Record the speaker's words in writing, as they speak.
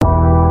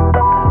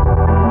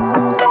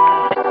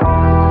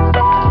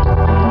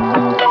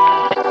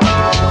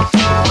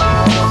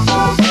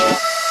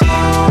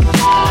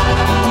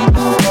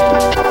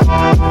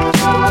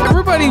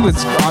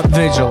it's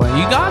vigilant.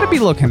 You got to be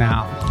looking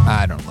out.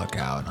 I don't look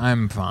out.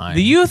 I'm fine.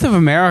 The youth of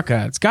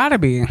America, it's got to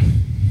be.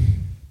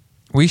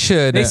 We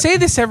should. They say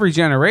this every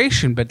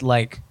generation, but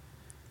like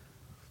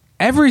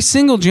every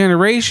single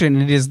generation,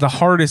 it is the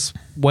hardest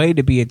way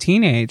to be a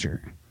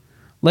teenager.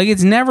 Like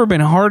it's never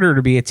been harder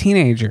to be a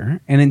teenager.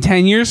 And in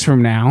 10 years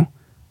from now,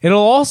 it'll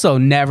also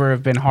never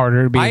have been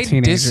harder to be a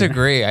teenager. I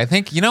disagree. I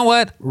think, you know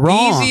what?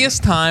 Wrong. The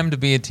easiest time to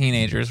be a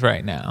teenager is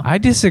right now. I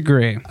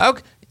disagree.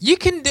 Okay. You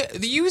can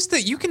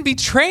you can be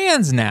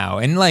trans now,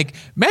 and like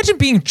imagine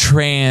being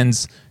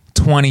trans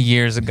 20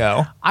 years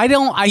ago.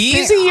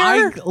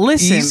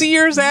 Listen.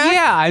 Easier, Zach?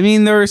 Yeah, I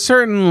mean there are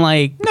certain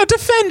like No,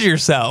 defend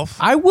yourself.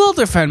 I will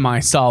defend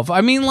myself. I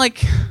mean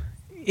like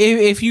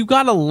if you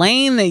got a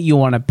lane that you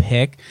want to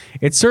pick,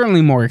 it's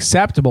certainly more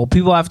acceptable.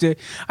 People have to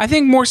I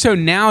think more so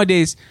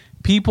nowadays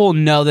people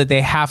know that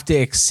they have to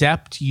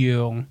accept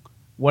you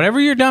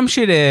whatever your dumb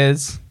shit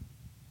is.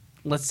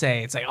 Let's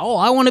say it's like, oh,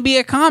 I want to be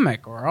a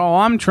comic, or oh,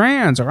 I'm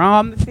trans, or oh,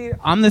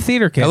 I'm the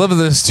theater kid. I love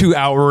those two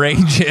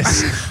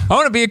outrageous. I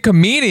want to be a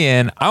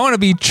comedian. I want to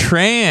be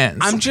trans.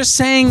 I'm just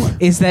saying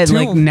is that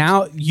like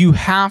now you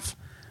have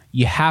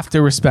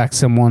to respect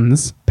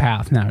someone's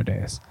path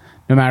nowadays,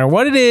 no matter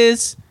what it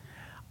is.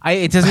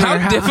 It doesn't matter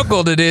how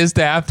difficult it is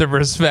to have to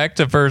respect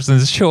a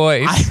person's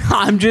choice.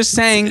 I'm just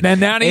saying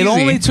not easy. It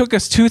only took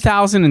us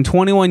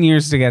 2,021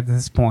 years to get to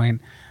this point.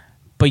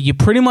 But you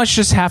pretty much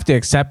just have to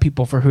accept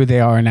people for who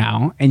they are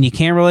now. And you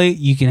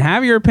can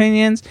have your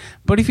opinions,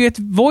 but if you have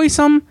to voice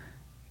them,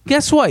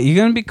 guess what? You're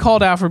going to be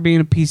called out for being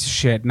a piece of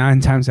shit 9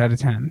 times out of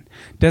 10.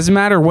 Doesn't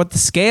matter what the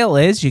scale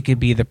is. You could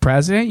be the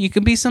president. You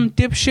could be some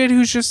dipshit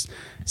who's just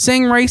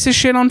saying racist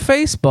shit on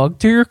Facebook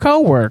to your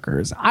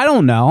coworkers. I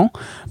don't know.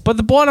 But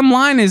the bottom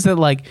line is that,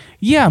 like,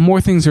 yeah, more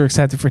things are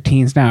accepted for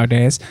teens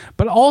nowadays.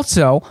 But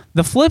also,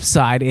 the flip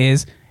side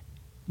is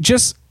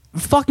just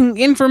fucking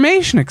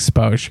information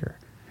exposure.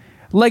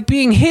 Like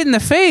being hit in the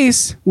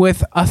face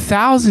with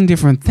 1,000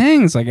 different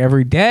things, like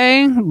every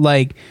day,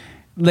 like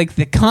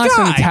the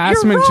constant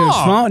attachment to his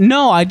phone.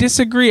 No, I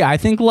disagree. I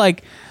think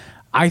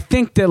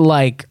that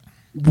like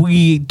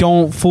we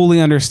don't fully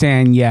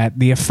understand yet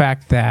the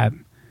effect that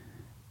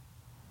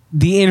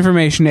the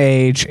information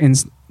age and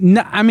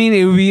I mean,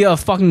 it would be a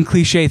fucking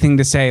cliche thing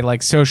to say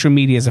like social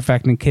media is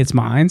affecting kids'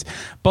 minds,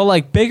 but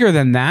like bigger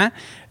than that,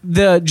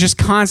 the just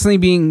constantly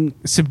being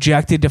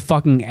subjected to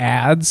fucking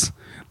ads.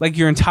 Like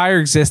your entire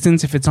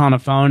existence, if it's on a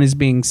phone, is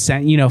being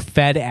sent,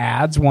 fed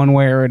ads one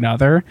way or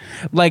another.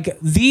 Like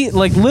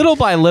little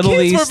by little,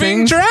 kids these were being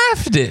things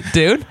drafted,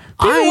 dude.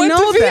 I went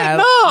know to that.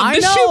 Vietnam I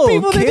to know. shoot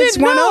people they Kids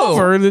didn't went know.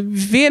 over to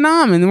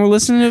Vietnam and we're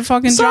listening to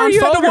fucking Sorry, John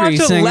you had to Fogerty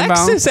watch a sing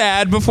Lexus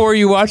ad before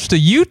you watched a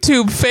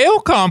YouTube fail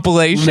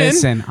compilation.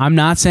 Listen, I'm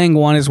not saying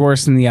one is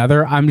worse than the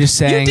other. I'm just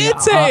saying. You did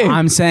say.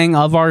 I'm saying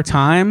of our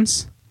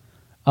times.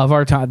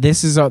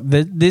 This is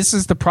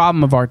the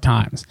problem of our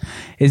times,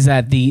 is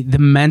that the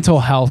mental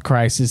health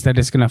crisis that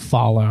is going to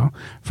follow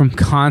from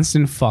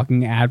constant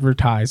fucking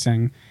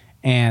advertising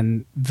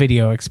and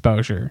video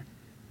exposure.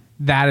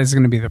 That is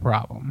going to be the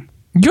problem.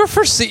 You're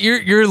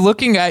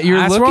looking at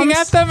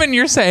them and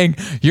you're saying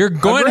you're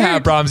going to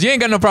have problems. You ain't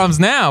got no problems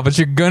now, but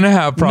you're going to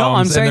have problems. No,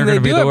 I'm saying and they're they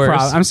going to do be the have worst.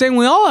 problems. I'm saying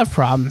we all have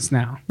problems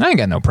now. I ain't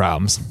got no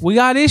problems. We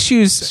got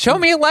issues. Show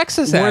me a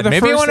Lexus We're ad. the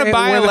Maybe you first- want to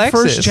buy a we're Lexus. the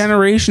first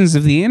generations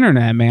of the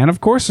internet, man.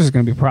 Of course there's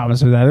going to be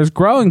problems with that. There's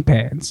growing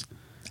pains.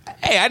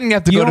 Hey, I didn't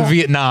have to You go to don't-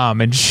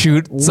 Vietnam and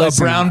shoot a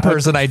Listen, brown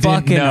person I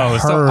didn't fucking know.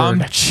 So heard. I'm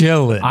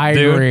chilling. I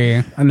dude.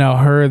 agree. No,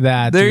 heard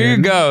that. There you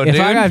dude. go, If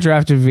I dude. got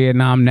drafted to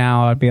Vietnam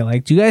now, I'd be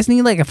like, "Do you guys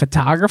need like a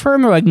photographer?"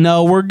 And they're like,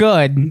 "No, we're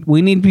good.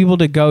 We need people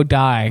to go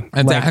die.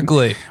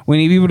 Exactly. Like, we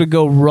need people to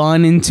go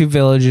run into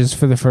villages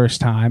for the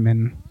first time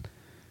and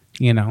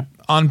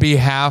On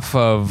behalf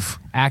of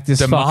act as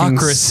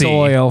democracy. fucking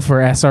soil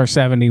for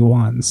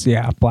SR-71s.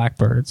 Yeah,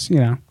 blackbirds.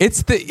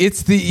 It's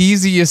the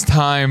easiest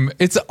time.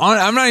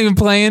 I'm not even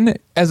playing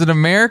as an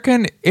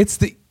American. It's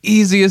the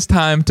easiest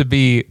time to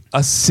be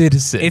a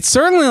citizen. It's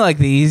certainly like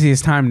the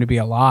easiest time to be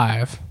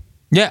alive.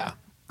 Yeah.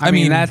 I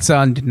mean, that's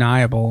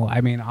undeniable.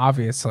 I mean,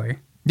 obviously.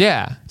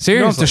 Yeah. You don't have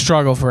Seriously. to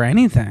struggle for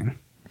anything.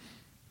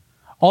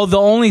 The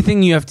only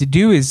thing you have to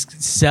do is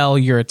sell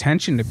your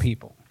attention to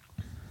people.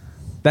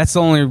 That's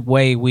the only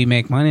way we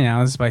make money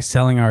now, is by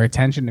selling our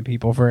attention to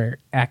people for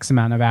X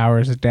amount of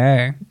hours a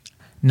day.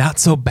 Not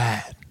so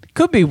bad.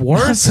 Could be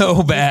worse. Not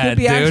so bad, You could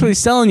be dude. actually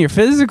selling your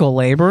physical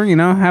labor,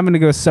 having to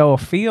go sow a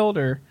field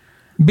or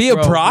Be a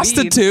grow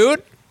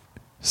prostitute.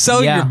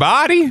 Sell Yeah. your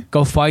body.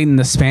 go fight in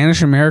the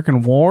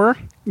Spanish-American War,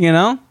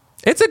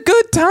 It's a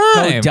good Go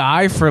time.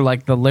 die for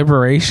like the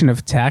liberation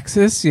of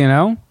Texas,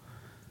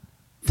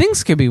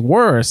 Things could be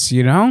worse,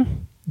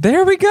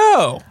 There we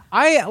go.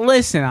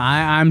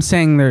 I'm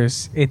saying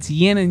it's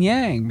yin and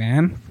yang,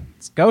 man.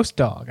 It's ghost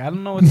dog. I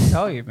don't know what to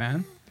tell you,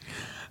 man.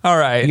 All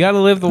right. You got to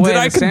live the way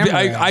of the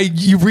samurai.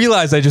 You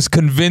realize I just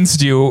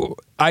convinced you.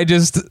 I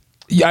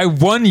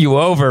won you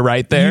over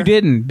right there. You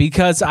didn't,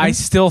 because I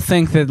still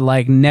think that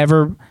like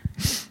never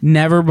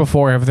Never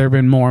before have there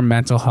been more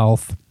mental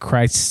health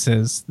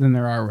crises than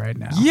there are right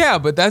now. Yeah,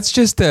 but that's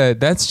just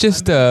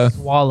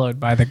Swallowed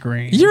by the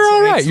grain. You're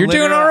all right. You're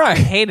doing all right.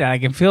 I hate it. I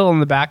can feel it in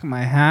the back of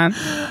my hand.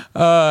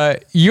 I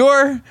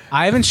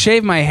haven't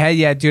shaved my head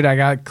yet, dude. I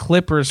got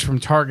clippers from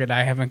Target.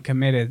 I haven't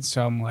committed,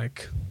 so I'm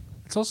like,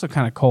 it's also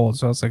kind of cold,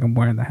 so it's like I'm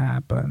wearing the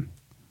hat, but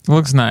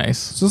looks nice.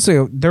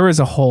 so there is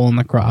a hole in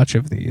the crotch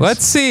of these.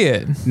 Let's see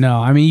it. No,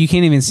 I mean you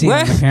can't even see it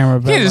on the camera.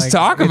 But you can't just like,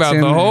 talk it's about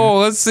in the there. hole.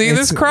 Let's see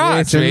this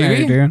crotch, It's in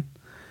baby. there, dude.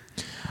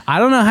 I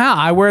don't know how.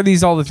 I wear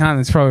these all the time.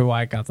 That's probably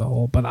why I got the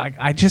hole. But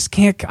I just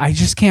can't. I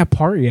just can't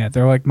part yet.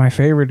 They're like my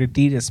favorite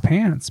Adidas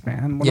pants,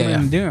 man. What am I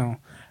gonna do? I'm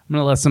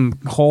gonna let some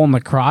hole in the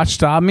crotch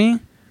stop me.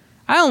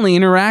 I only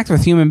interact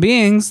with human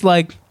beings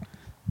like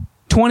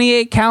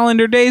 28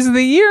 calendar days of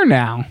the year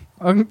now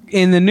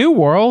in the new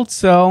world.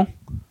 So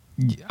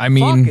I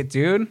mean, fuck it,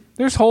 dude.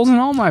 There's holes in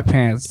all my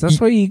pants. That's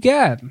what you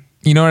get.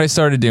 you know what I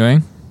started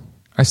doing?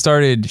 I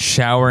started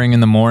showering in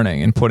the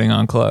morning and putting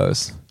on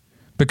clothes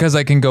because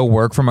I can go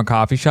work from a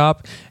coffee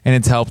shop, and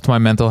it's helped my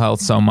mental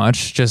health so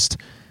much. Just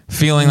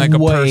feeling like a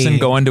person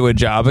going to a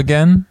job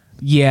again.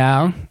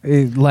 Yeah,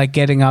 like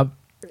getting up.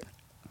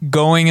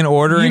 Going and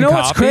ordering You know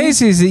coffee. what's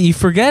crazy is that you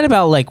forget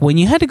about like when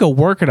you had to go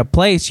work at a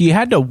place, you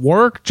had to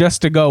work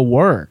just to go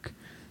work.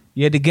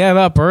 You had to get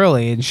up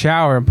early and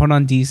shower and put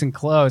on decent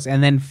clothes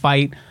and then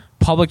fight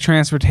public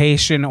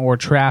transportation or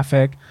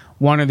traffic,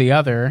 one or the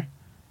other.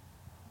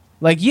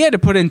 Like you had to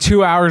put in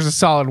 2 hours of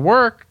solid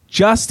work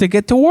just to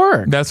get to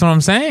work. That's what I'm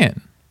saying.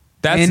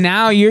 And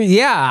now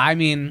I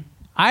mean,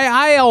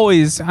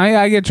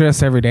 I get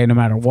dressed every day no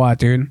matter what,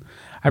 dude.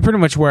 I pretty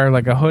much wear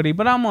like a hoodie,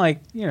 but I'm like,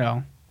 you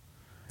know.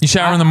 You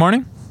shower in the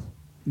morning?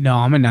 No,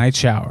 I'm a night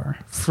shower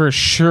for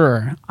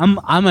sure. I'm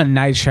a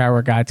night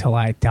shower guy till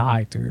I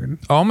die, dude.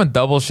 Oh, I'm a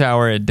double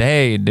shower a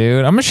day,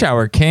 dude. I'm a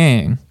shower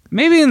king.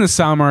 Maybe in the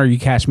summer you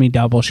catch me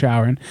double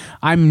showering.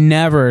 I'm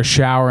never a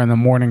shower in the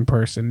morning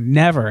person.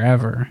 Never,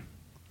 ever.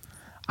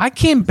 I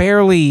can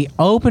barely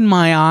open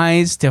my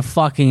eyes to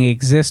fucking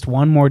exist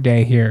one more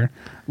day here,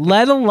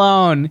 let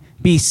alone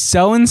be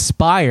so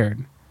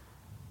inspired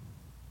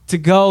to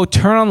go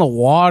turn on the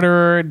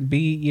water and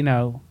be, you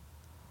know.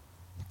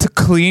 To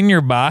clean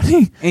your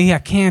body? Yeah, I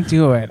can't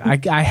do it.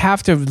 I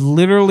have to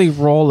literally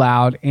roll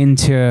out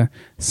into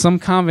some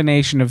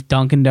combination of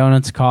Dunkin'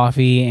 Donuts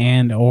coffee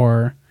and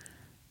or,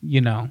 you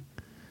know,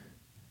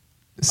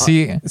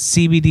 See,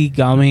 CBD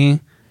gummy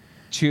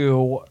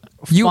to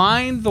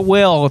find the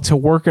will to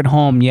work at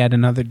home yet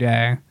another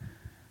day.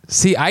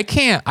 See, I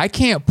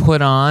can't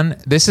put on,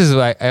 this is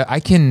like, I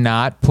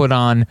cannot put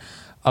on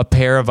a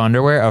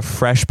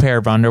fresh pair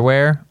of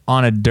underwear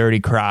on a dirty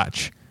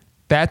crotch.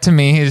 That to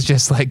me is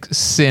just like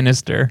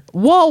sinister.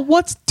 Well,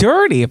 what's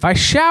dirty? If I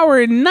shower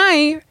at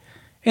night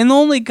and the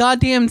only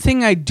goddamn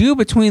thing I do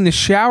between the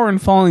shower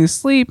and falling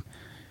asleep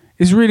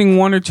is reading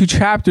 1 or 2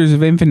 chapters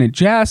of Infinite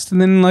Jest,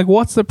 and then like,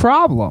 what's the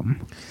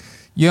problem?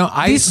 You know,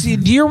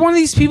 you're one of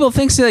these people who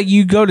thinks that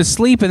you go to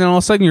sleep and then all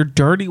of a sudden you're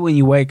dirty when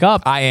you wake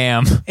up. I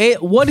am.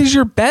 What is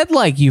your bed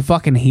like, you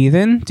fucking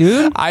heathen,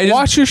 dude?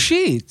 Wash your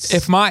sheets.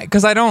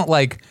 Because I don't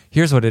like,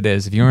 here's what it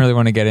is. If you really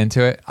want to get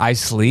into it, I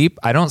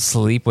don't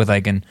sleep with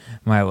like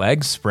my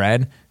legs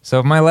spread. So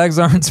if my legs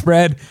aren't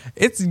spread,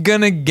 it's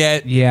gonna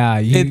get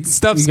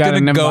stuff's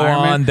gonna go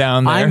on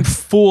down there. I'm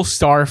full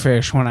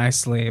starfish when I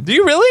sleep. Do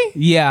you really?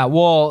 Yeah.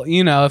 Well,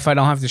 you know, if I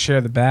don't have to share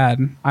the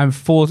bed, I'm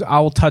full.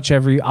 I'll touch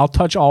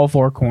all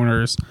 4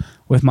 corners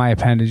with my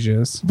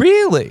appendages.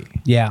 Really?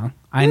 Yeah.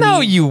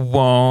 You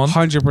won't.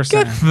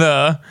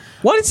 100%.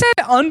 What is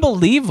that?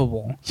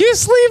 Unbelievable. You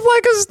sleep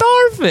like a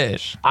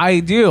starfish. I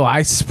do.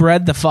 I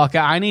spread the fuck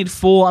out. I need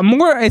full.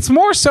 It's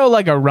more so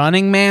like a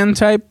Running Man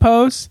type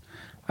pose.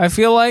 I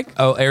feel like.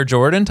 Oh, Air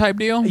Jordan type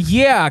deal?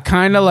 Yeah,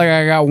 kind of like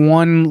I got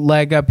one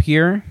leg up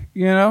here,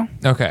 you know?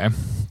 Okay.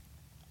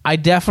 I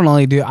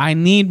definitely do. I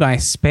need my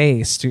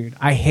space, dude.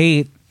 I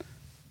hate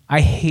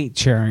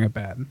sharing a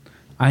bed.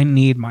 I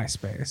need my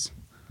space.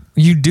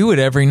 You do it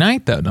every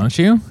night though, don't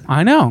you?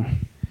 I know.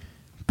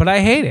 But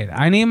I hate it.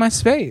 I need my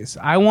space.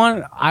 I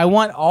want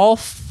all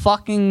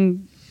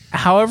fucking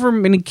however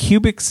many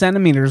cubic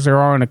centimeters there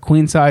are on a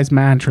queen size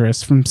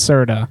mattress from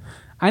Serta.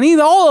 I need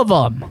all of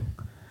them.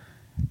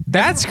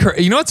 That's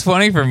you know what's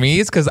funny for me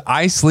is because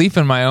I sleep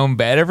in my own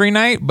bed every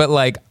night, but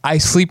like I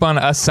sleep on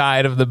a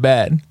side of the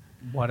bed.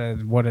 What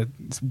a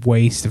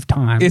waste of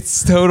time.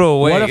 It's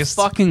total waste. What a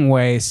fucking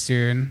waste,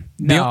 dude.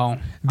 No.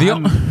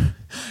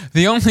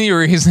 The only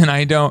reason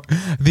I don't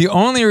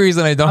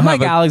I'm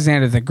like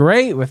Alexander the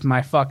Great with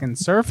my fucking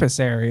surface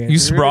area. You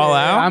sprawl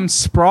out? I'm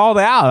sprawled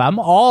out. I'm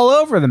all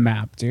over the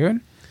map,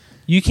 dude.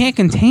 You can't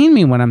contain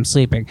me when I'm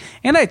sleeping.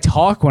 And I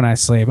talk when I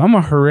sleep. I'm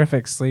a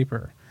horrific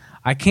sleeper.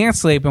 I can't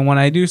sleep, and when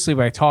I do sleep,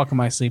 I talk in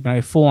my sleep, and I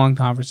have full-on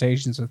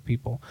conversations with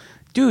people.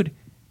 Dude,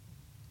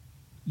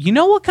 you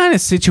know what kind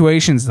of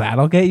situations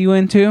that'll get you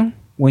into?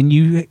 When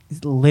you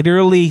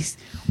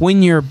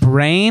when your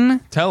brain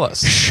tell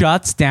us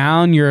shuts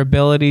down your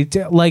ability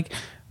to, like,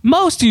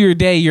 most of your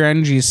day, your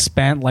energy is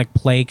spent like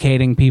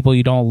placating people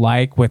you don't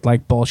like with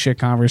like bullshit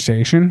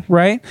conversation,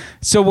 right?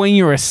 So when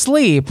you're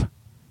asleep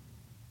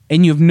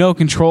and you have no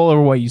control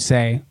over what you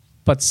say,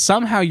 but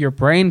somehow your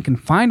brain can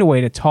find a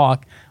way to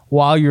talk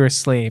while you're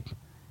asleep,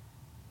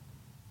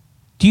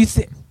 do you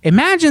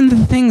imagine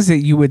the things that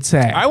you would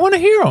say? I want to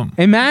hear them.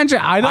 Imagine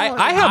I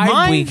have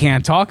mine. We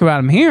can't talk about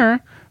them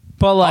here,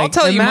 but like I'll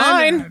tell you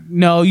mine.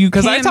 No, you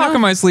can't. Because I talk in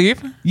my sleep.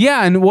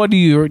 Yeah, and what do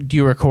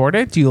you record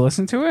it? Do you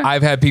listen to it?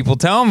 I've had people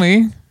tell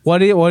me.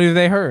 What have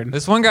they heard?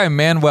 This one guy,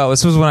 Manuel,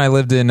 this was when I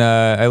lived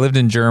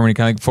in Germany,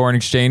 kind of like foreign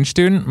exchange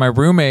student. My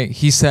roommate,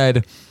 he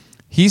said,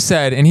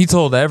 and he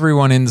told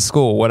everyone in the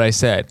school what I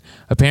said.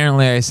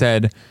 Apparently I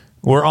said,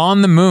 "We're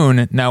on the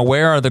moon. Now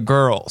where are the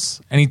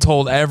girls?" And he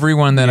told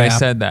everyone that I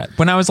said that.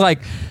 When I was like,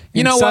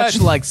 you know what?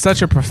 Like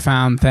such a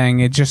profound thing.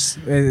 It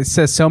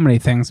says so many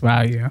things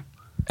about you.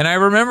 And I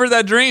remember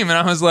that dream, and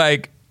I was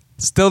like,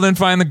 still didn't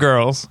find the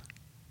girls.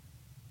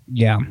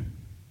 Yeah.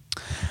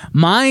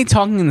 My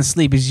talking in the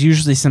sleep is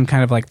usually some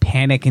kind of like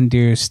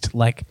panic-induced,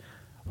 like,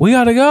 we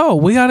gotta go.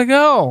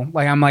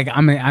 Like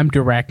I'm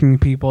directing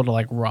people to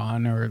like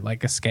run or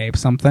like escape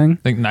something.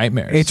 Like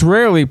nightmares. It's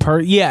rarely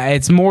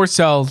it's more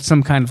so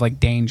some kind of like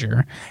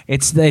danger.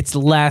 It's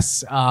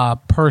less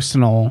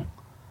personal.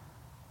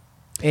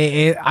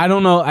 I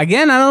don't know.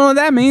 Again, I don't know what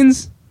that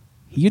means.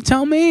 You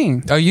tell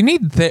me. Oh, you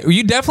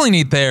definitely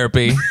need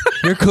therapy.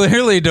 You're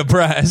clearly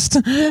depressed.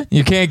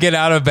 You can't get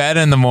out of bed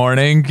in the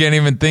morning. Can't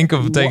even think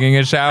of taking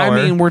a shower.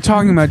 I mean, we're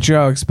talking about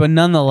jokes, but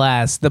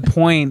nonetheless, the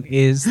point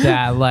is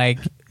that like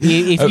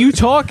if you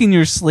talk in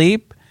your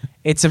sleep,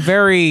 it's a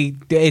very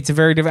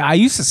different. I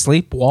used to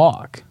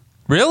sleepwalk.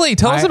 Really?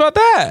 Tell us about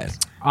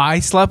that. I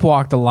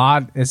sleptwalked a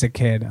lot as a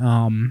kid.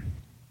 I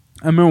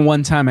remember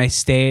one time I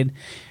stayed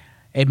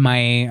at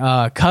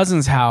my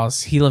cousin's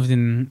house. He lived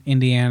in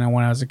Indiana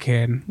when I was a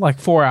kid, like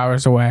 4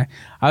 hours away.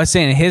 I was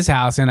staying at his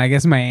house, and I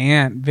guess my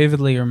aunt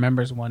vividly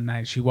remembers one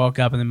night she woke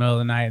up in the middle of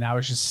the night, and I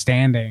was just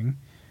standing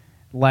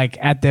like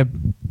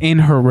in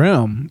her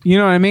room. You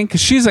know what I mean? Because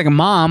she's like a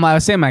mom. I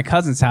was staying at my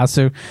cousin's house,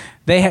 so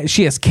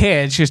she has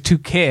kids. She has 2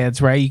 kids,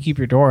 right? You keep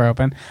your door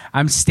open.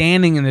 I'm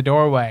standing in the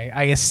doorway,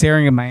 I guess,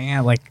 staring at my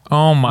aunt like,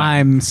 oh my,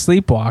 I'm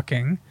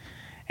sleepwalking.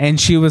 And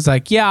she was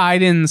like, yeah, I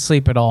didn't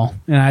sleep at all.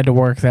 And I had to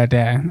work that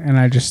day. And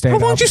I just stayed How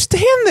long up. did you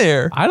stand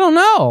there? I don't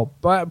know.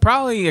 But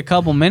probably a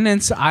couple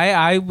minutes.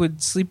 I would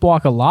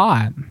sleepwalk a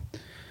lot.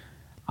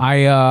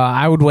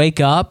 I would wake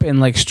up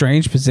in like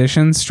strange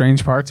positions,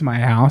 strange parts of my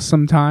house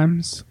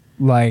sometimes.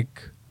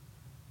 Like,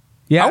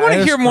 yeah. I want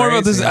to hear more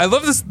about this. I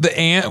love this. The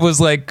aunt was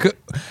like,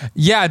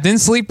 yeah, I didn't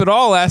sleep at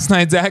all last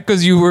night, Zach,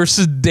 because you were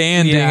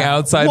standing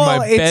outside my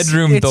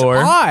bedroom door.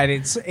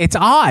 It's odd. It's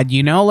odd,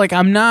 you know? Like,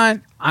 I'm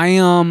not...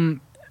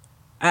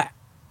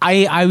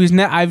 I've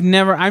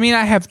never, I mean,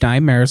 I have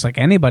nightmares like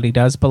anybody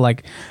does, but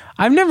like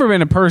I've never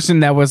been a person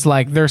that was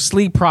like their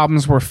sleep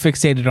problems were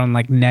fixated on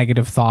like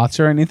negative thoughts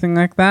or anything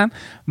like that.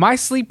 My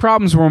sleep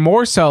problems were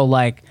more so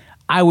like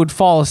I would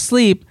fall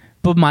asleep,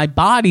 but my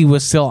body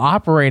was still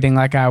operating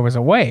like I was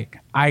awake.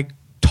 I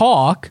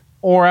talk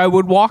or I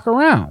would walk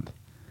around.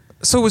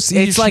 So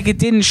it's like it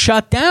didn't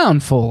shut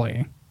down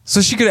fully. So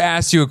she could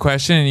ask you a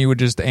question and you would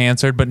just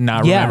answer it, but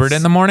not remember it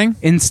in the morning?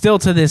 And still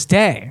to this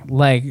day,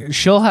 like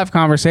she'll have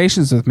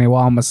conversations with me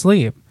while I'm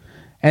asleep.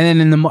 And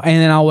then and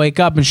then I'll wake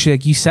up and she's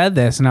like, you said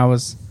this. And I'll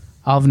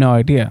have no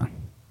idea.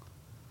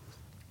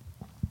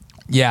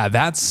 Yeah,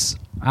 I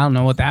don't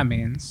know what that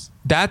means.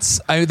 That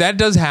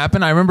does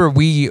happen. I remember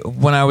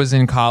when I was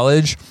in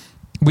college,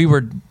 we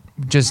were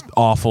just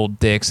awful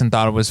dicks and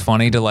thought it was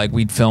funny to like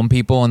we'd film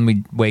people and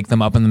we'd wake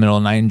them up in the middle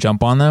of the night and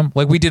jump on them.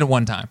 Like we did it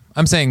one time.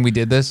 I'm saying we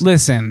did this.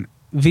 Listen,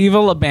 Viva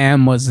La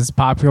Bam was as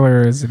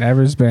popular as it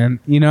ever's been.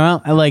 You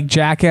know, like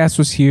Jackass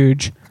was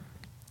huge.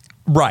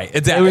 Right,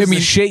 exactly. It was the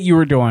shit you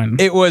were doing.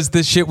 It was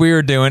the shit we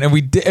were doing, and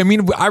we did. I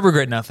mean, I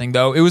regret nothing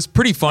though. It was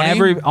pretty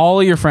funny. All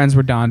of your friends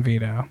were Don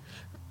Vito,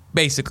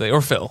 basically,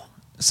 or Phil.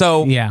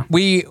 So yeah,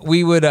 we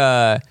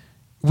would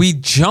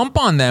we'd jump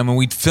on them and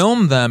we'd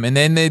film them, and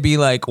then they'd be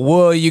like,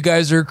 "Whoa, you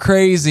guys are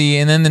crazy!"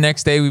 And then the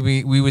next day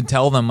we would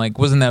tell them like,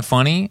 "Wasn't that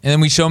funny?" And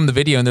then we show them the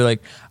video, and they're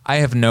like, "I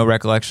have no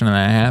recollection of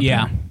that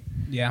happening."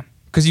 Yeah.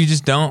 Because you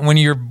just don't. When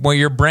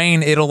your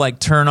brain, it'll like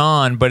turn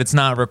on, but it's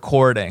not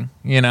recording.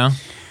 You know.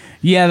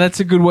 Yeah, that's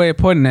a good way of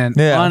putting it.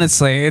 Yeah.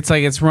 Honestly, it's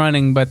like it's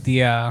running, but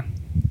like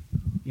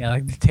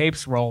the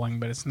tape's rolling,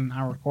 but it's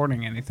not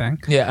recording anything.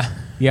 Yeah.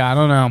 Yeah, I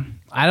don't know.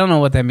 I don't know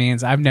what that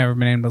means. I've never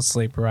been able to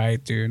sleep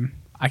right, dude.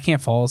 I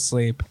can't fall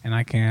asleep and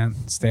I can't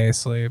stay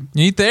asleep.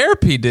 You need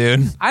therapy,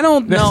 dude. I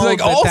don't know.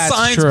 Like all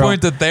signs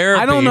point to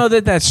therapy. I don't know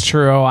that that's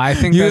true. I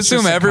think you that's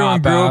assume just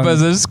everyone grew up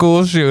as a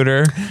school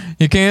shooter.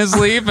 You can't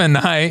sleep at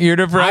night. You're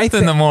depressed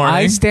in the morning.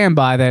 I stand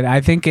by that. I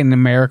think in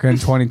America in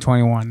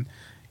 2021,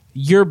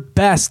 you're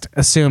best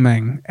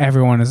assuming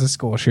everyone is a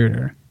school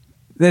shooter.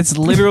 That's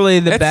literally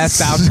the best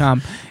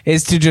outcome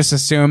is to just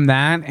assume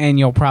that, and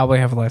you'll probably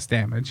have less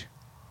damage.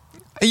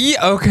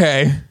 Yeah.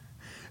 Okay.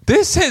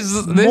 This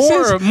is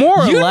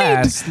more or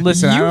less.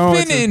 Listen, you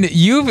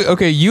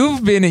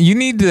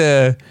need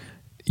to.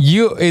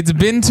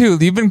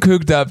 You've been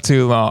cooped up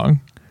too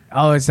long.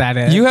 Oh, is that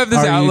it? You have this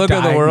Are you outlook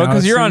of the world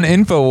because you're on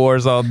diagnosing?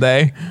 InfoWars all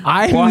day.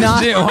 I'm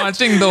not.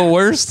 Watching the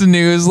worst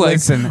news. Like,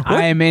 Listen,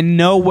 I am in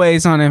no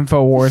ways on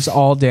InfoWars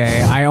all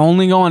day. I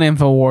only go on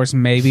InfoWars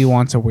maybe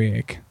once a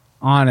week.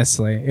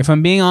 Honestly, if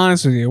I'm being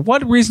honest with you,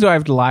 what reason do I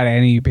have to lie to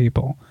any of you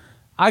people?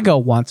 I go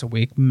once a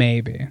week,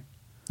 maybe.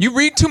 you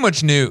read too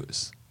much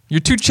news. You're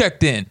too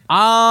checked in.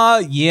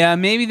 Yeah,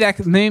 maybe that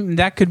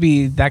could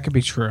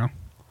be true.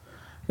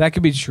 That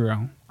could be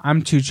true.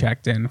 I'm too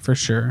checked in for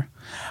sure.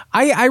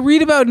 I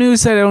read about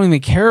news that I don't even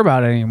care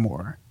about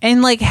anymore.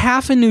 And like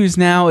half of news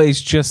now is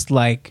just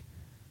like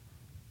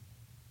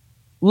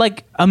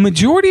a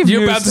majority of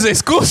You're news. about to say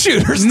school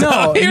shooters.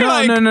 No,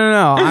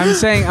 no. I'm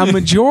saying a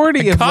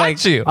majority of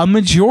Caught you. a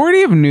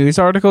majority of news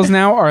articles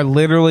now are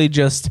literally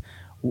just,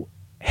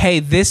 hey,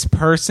 this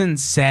person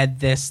said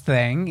this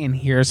thing and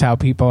here's how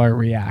people are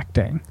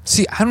reacting.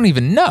 See, I don't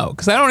even know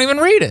because I don't even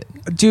read it.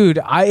 Dude,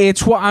 I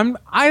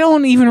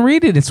don't even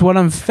read it. It's what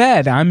I'm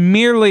fed. I'm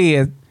merely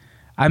a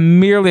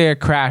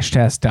crash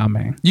test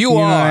dummy. You know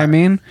what are. I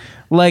mean?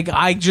 Like,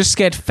 I just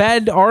get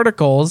fed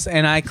articles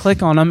and I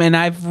click on them, and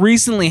I've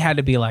recently had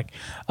to be like,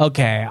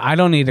 okay, I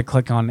don't need to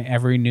click on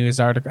every news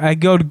article. I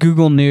go to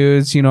Google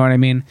News, you know what I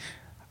mean?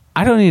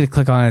 I don't need to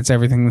click on it. It's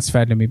everything that's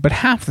fed to me. But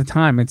half the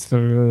time it's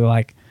literally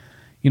like,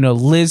 you know,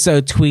 Lizzo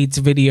tweets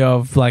video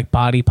of like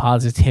body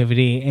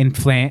positivity and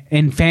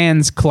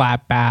fans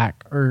clap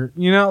back, or,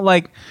 you know,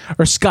 like,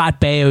 or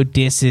Scott Baio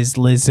disses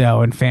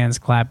Lizzo and fans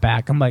clap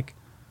back. I'm like,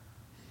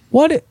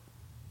 what?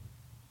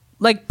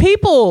 Like,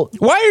 people,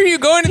 Why are you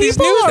going to these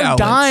people news are outlets?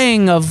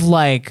 dying of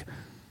like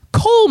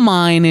coal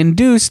mine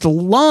induced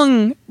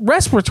lung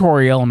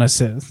respiratory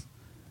illnesses.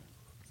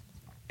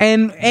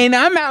 And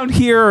I'm out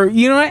here,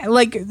 you know,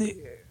 like the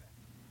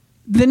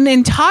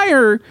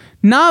entire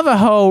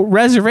Navajo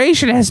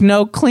reservation has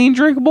no clean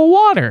drinkable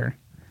water.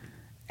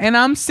 And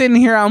I'm sitting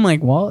here, I'm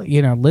like, well,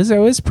 you know,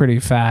 Lizzo is pretty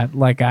fat.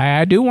 Like,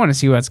 I do want to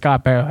see what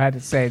Scott Baio had to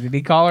say. Did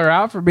he call her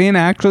out for being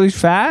actually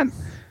fat?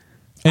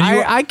 And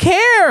I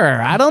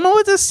care. I don't know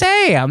what to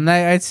say.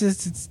 It's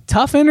a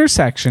tough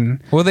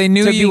intersection. Well, they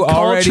knew To you be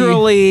already.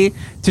 culturally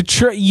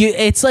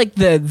it's like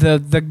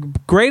the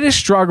greatest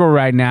struggle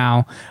right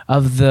now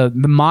of the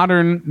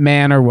modern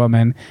man or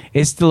woman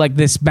is to like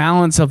this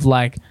balance of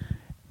like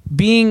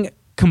being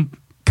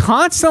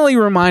constantly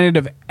reminded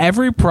of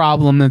every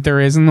problem that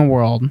there is in the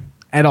world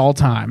at all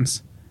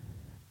times,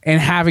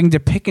 and having to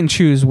pick and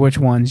choose which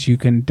ones you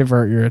can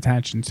divert your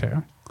attention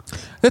to.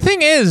 The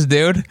thing is,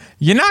 dude,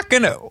 you're not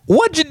gonna.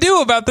 What'd you do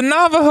about the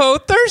Navajo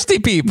thirsty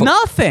people?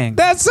 Nothing.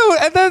 That's so.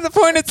 At the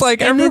point, it's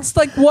like And it's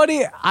like,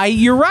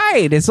 you're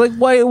right. It's like,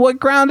 what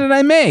ground did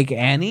I make?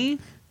 Any?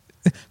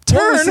 What was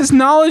turn. this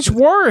knowledge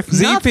worth?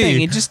 ZP.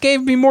 Nothing. It just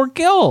gave me more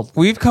guilt.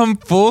 We've come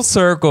full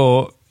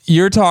circle.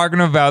 You're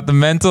talking about the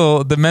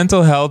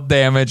mental health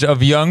damage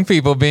of young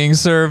people being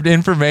served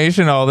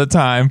information all the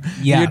time.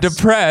 Yes. You're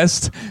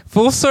depressed.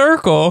 Full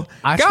circle.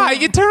 I Guy,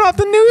 saw- you turn off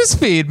the news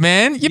feed,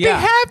 man. You'd Yeah.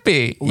 be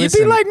happy.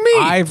 Listen, You'd be like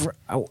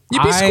me.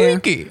 You'd be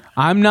squeaky.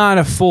 I'm not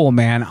a fool,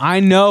 man. I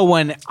know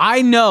when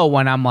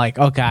I'm like,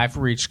 okay, I've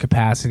reached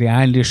capacity.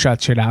 I need to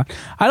shut shit out.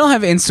 I don't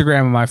have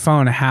Instagram on my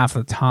phone half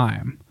the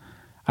time.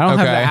 I don't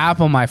have the Okay.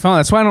 app on my phone.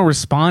 That's why I don't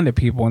respond to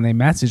people when they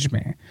message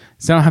me.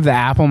 So I don't have the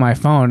app on my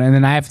phone, and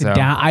then I have to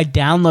I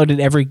download it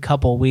every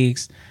couple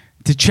weeks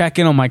to check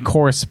in on my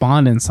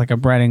correspondence, like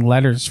I'm writing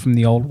letters from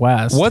the old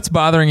west. What's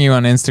bothering you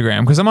on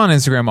Instagram? Because I'm on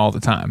Instagram all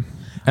the time,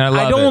 and I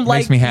love it.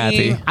 Makes me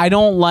happy. I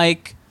don't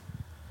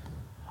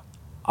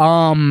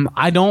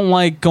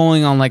like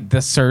going on like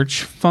the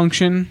search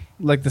function,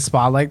 like the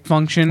spotlight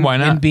function. Why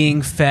not? And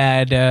being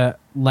fed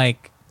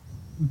like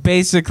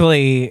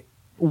basically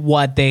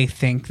what they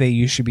think that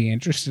you should be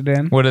interested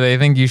in. What do they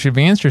think you should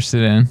be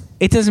interested in?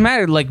 It doesn't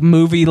matter, like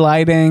movie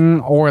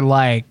lighting or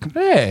like,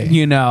 Hey.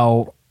 you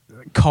know,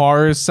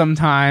 cars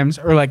sometimes,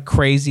 or like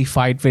crazy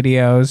fight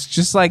videos.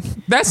 Just like,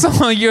 That's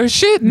all your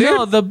shit, dude.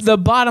 no, the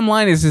bottom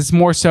line is it's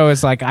more so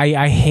is like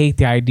I hate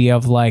the idea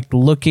of like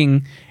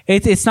looking.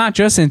 It's not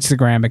just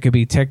Instagram. It could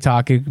be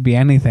TikTok. It could be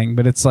anything.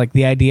 But it's like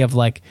the idea of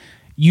like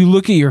you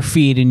look at your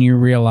feed and you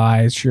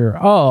realize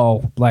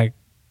like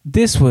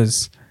this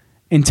was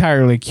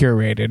entirely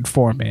curated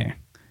for me.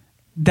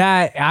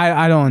 That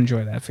I don't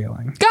enjoy that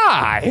feeling.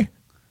 Guy,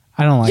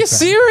 I don't like you that.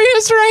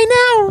 serious right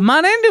now? I'm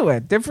not into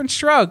it. Different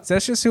strokes.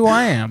 That's just who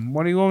I am.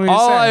 What do you want me to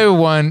All say? I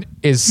want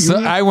is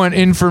I want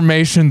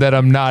information that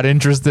I'm not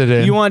interested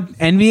in. You want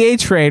NBA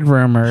trade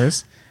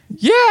rumors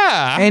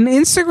yeah. and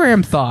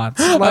Instagram thoughts.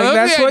 Like love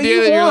that's the what idea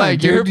you that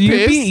want. you're like, dude.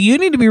 you're pissed. You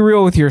need to be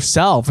real with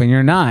yourself, and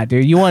you're not,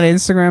 dude. You want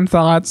Instagram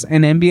thoughts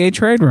and NBA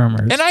trade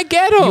rumors. And I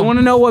get them. You want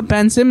to know what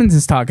Ben Simmons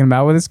is talking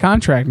about with his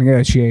contract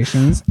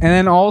negotiations, and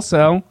then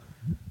also,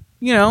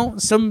 you know,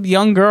 some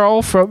young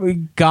girl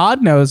from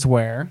God knows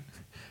where.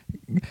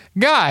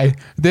 Guy,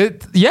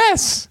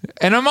 yes.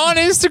 And I'm on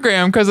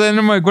Instagram because then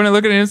I'm like, when I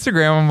look at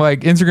Instagram, I'm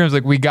like, Instagram's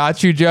like, we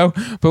got you, Joe.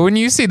 But when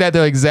you see that,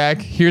 they're like,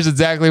 Zach, here's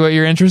exactly what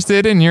you're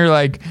interested in. You're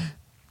like,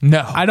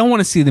 no. I don't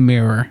want to see the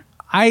mirror.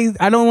 I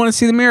don't want to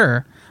see the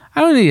mirror. I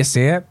don't need to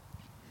see it.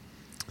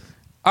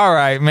 All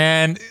right,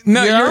 man.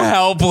 No, You know? you're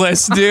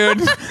helpless,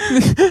 dude.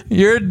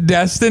 You're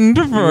destined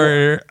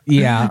for.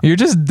 Yeah. You're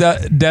just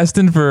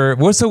destined for.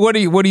 So what are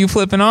you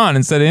flipping on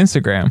instead of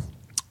Instagram?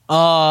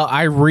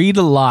 I read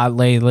a lot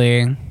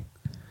lately.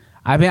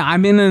 I've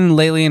been in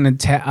lately in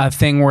a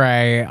thing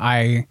where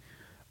I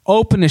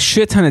open a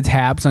shit ton of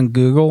tabs on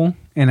Google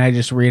and I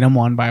just read them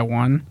one by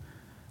one.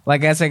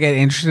 Like as I get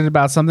interested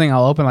about something,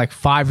 I'll open like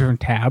 5 different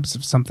tabs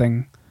of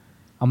something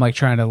I'm like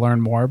trying to learn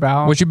more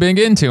about. What you been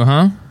getting to,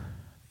 huh?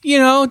 You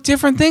know,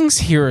 different things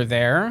here or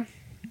there.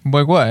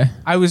 Like what?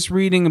 I was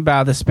reading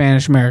about the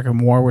Spanish-American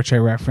War, which I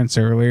referenced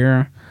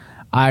earlier.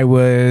 I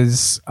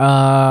was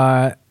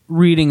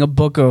reading a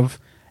book of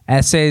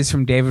essays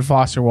from David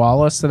Foster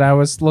Wallace that I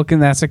was looking.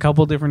 That's a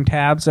couple different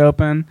tabs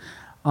open.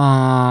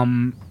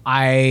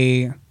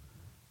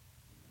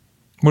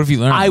 What have you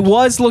learned? I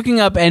was looking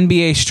up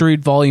NBA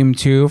Street Volume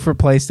 2 for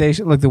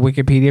PlayStation, like the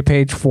Wikipedia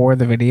page for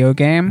the video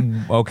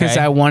game. Okay. Because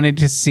I wanted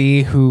to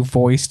see who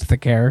voiced the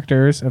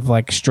characters of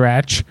like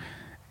Stretch.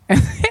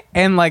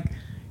 And like,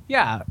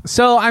 yeah.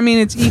 So, I mean,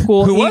 it's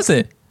equal. Who was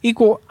it?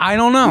 Equal. I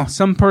don't know.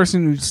 Some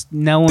person who's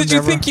no one's Did you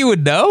ever- think you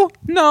would know?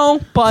 No,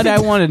 but I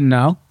wanted to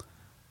know.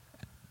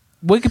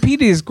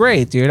 Wikipedia is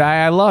great, dude.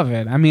 I love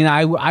it. I mean,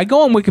 I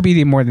go on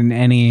Wikipedia more than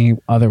any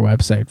other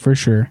website, for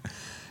sure.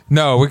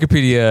 No,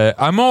 Wikipedia.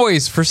 I'm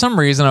always, for some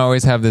reason, I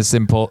always have this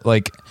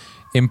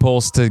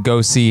impulse to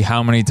go see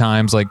how many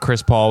times like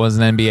Chris Paul was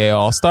an NBA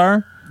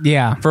All-Star.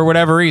 Yeah. For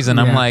whatever reason,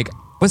 I'm Yeah. like,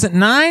 was it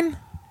 9?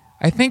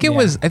 I think it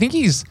was. I think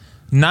he's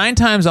 9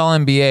 times All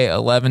NBA,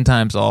 11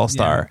 times All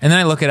Star, Yeah. and then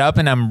I look it up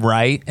and I'm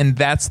right, and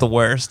that's the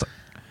worst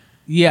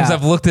Yeah. because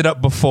I've looked it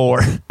up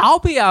before. I'll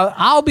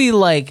be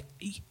like,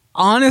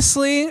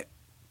 honestly,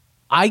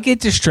 I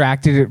get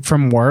distracted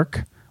from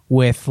work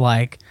with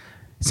like,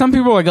 some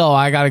people are like, oh,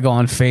 I got to go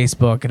on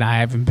Facebook and I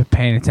haven't been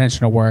paying attention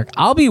to work.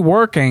 I'll be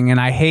working and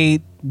I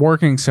hate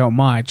working so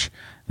much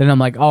that I'm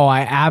like, oh,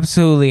 I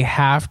absolutely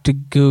have to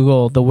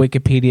Google the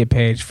Wikipedia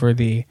page for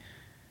the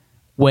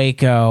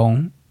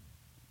Waco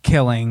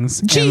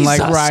killings and like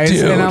Jesus, riots,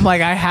 dude. and I'm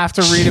like, I have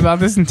to read about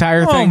this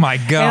entire Oh thing. my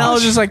And I'll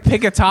gosh. just like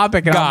pick a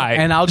topic and Guy,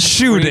 I'll just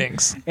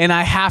shootings. read, and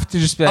I have to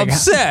just be like,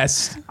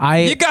 Obsessed.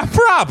 I- you got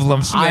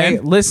problems,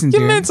 man. listen,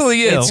 You're dude,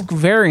 mentally ill. It's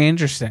very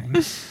interesting.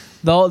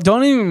 Though,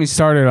 don't even get me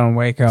started on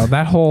Waco.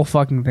 That whole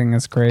fucking thing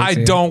is crazy. I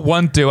don't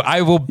want to.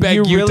 I will beg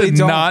You you, really to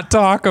don't. not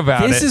talk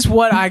about This it. is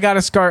what I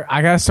gotta start.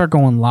 I gotta start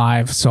going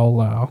live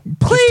solo. Just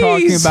Please.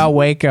 talking about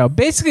Waco,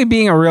 basically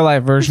being a real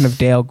life version of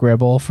Dale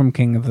Gribble from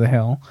King of the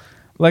Hill,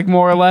 like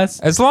more or less.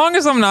 As long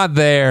as I'm not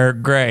there,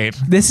 great.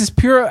 This is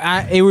pure.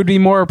 It would be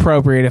more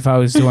appropriate if I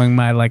was doing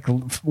my like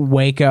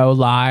Waco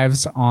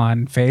lives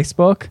on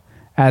Facebook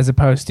as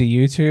opposed to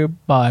YouTube.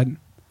 But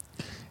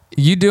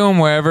You do them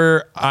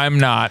wherever I'm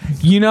not.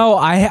 you know,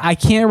 I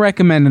can't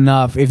recommend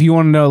enough. If you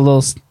want to know a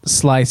little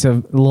slice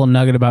of a little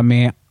nugget about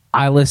me,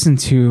 I listen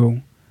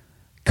to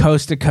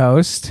Coast to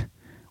Coast,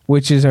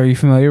 which is, are you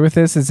familiar with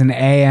this? It's an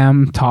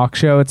AM talk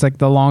show. It's like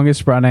the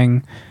longest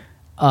running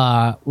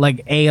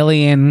like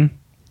alien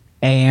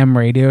AM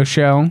radio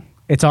show.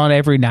 It's on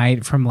every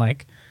night from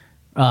like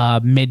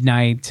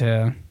midnight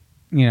to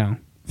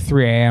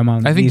 3 a.m.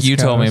 on I the think East you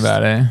told me Coast.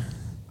 about it.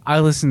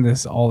 I listen to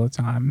this all the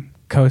time.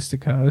 Coast to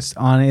Coast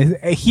on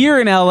here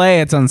in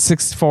LA. It's on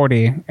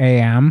 6:40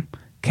 a.m.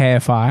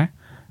 KFI,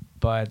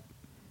 but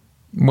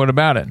What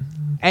about it?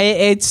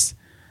 it's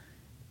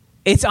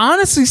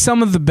honestly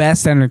some of the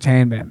best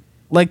entertainment.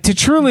 Like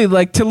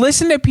to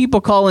listen to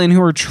people call in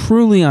who are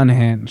truly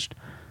unhinged.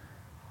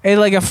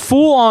 Like a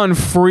full-on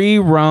free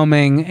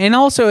roaming, and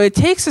also it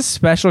takes a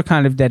special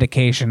kind of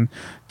dedication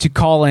to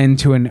call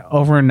into an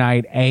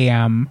overnight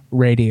AM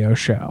radio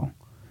show.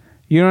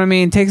 You know what I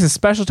mean? It takes a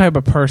special type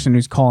of person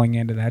who's calling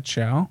into that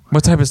show.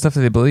 What type of stuff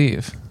do they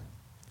believe?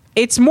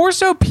 It's more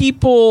so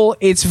people.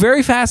 It's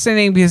very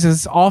fascinating because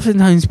it's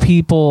oftentimes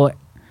people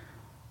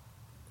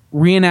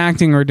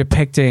reenacting or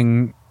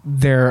depicting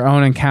their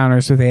own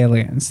encounters with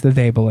aliens that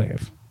they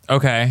believe.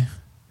 Okay.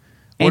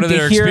 What And are to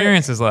their hear-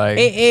 experiences like?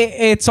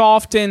 It's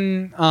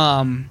often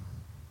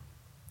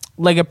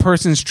like a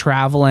person's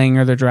traveling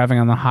or they're driving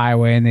on the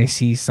highway and they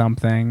see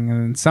something.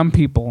 And some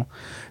people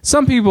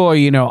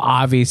are,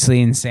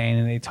 obviously insane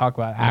and they talk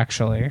about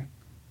actually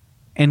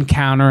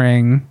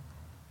encountering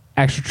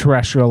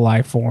extraterrestrial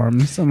life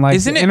forms and like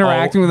Isn't it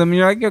interacting with them. And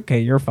you're like, okay,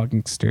 you're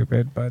fucking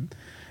stupid, but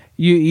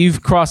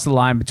you've crossed the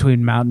line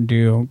between Mountain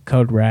Dew,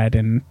 Code Red,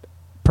 and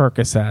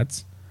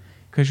Percocets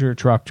because you're a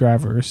truck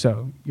driver,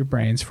 so your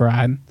brain's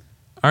fried.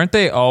 Aren't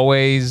they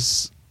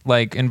always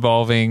like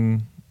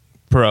involving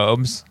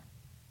probes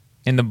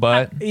in the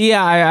butt?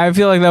 Yeah, I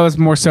feel like that was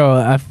more so.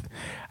 I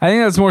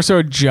think that's more so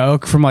a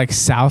joke from like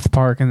South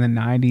Park in the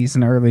 '90s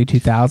and early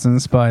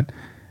 2000s. But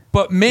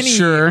But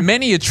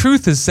many a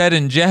truth is said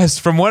in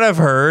jest. From what I've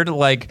heard,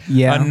 like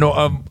Yeah.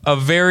 a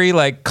very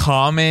like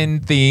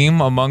common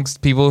theme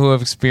amongst people who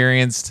have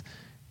experienced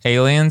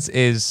aliens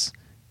is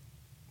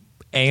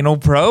anal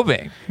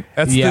probing.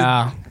 That's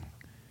yeah.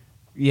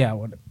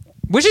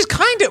 which is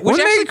kind of which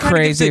Wouldn't actually that be kind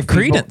of gives crazy it if people-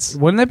 credence.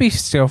 Wouldn't that be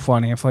so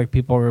funny if like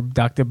people were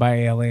abducted by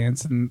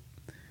aliens and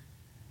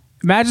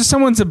Imagine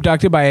someone's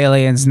abducted by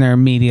aliens and they're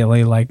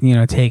immediately like, you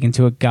know, taken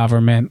to a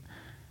government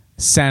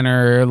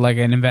center, like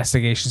an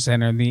investigation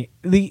center.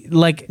 The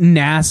like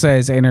NASA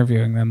is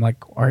interviewing them, like,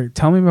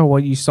 tell me about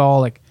what you saw.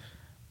 Like,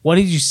 what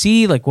did you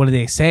see? Like, what did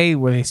they say?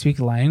 Were they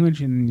speaking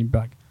language? And you'd be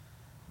like,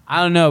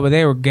 I don't know, but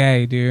they were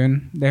gay,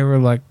 dude. They were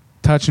like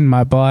touching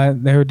my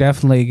butt. They were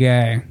definitely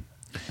gay.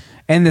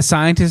 And the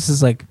scientist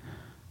is like,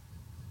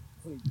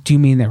 do you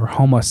mean they were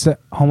homo?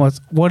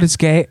 What is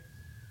gay?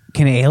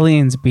 Can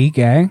aliens be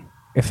gay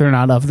if they're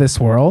not of this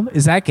world?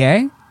 Is that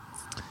gay?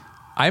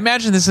 I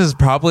imagine this is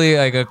probably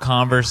like a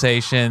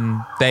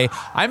conversation. I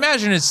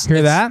imagine it's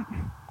Hear that?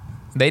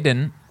 They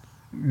didn't.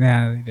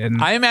 Nah, they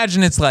didn't. I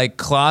imagine it's like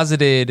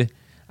closeted.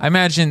 I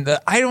imagine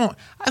that I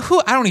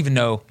don't even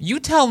know.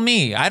 You tell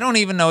me. I don't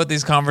even know what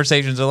these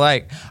conversations are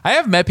like. I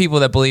have met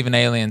people that believe in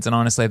aliens, and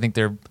honestly, I think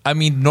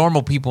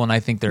normal people, and I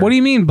think they're. What do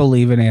you mean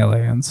believe in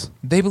aliens?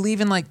 They believe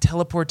in like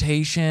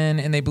teleportation,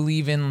 and they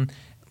believe in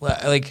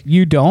like.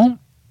 You don't?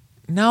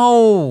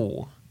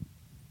 No,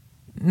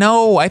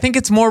 I think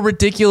it's more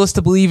ridiculous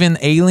to believe in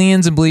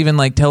aliens and believe in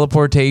like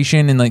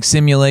teleportation and like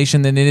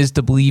simulation than it is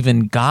to believe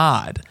in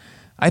God.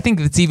 I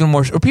think it's even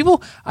more. Or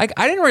people, I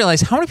didn't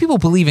realize how many people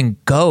believe in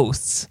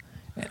ghosts.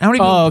 How many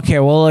people, okay.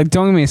 Well, like,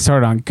 don't get me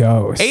started on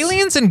ghosts.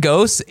 aliens and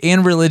ghosts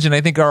and religion,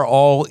 I think, are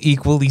all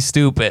equally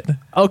stupid.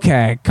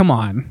 Okay, come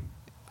on.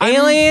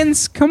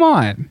 Aliens, come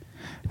on.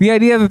 The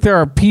idea that there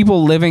are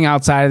people living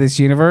outside of this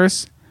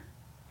universe,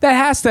 that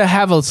has to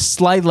have a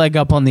slight leg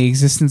up on the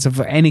existence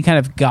of any kind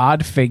of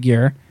God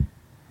figure.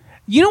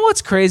 You know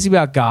what's crazy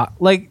about God?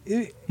 Like,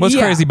 What's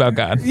crazy about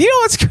God? You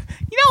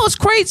know what's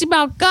crazy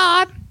about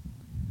God?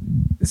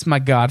 This is my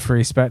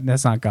Godfrey.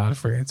 That's not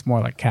Godfrey. It's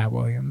more like Cat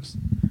Williams.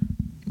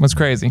 What's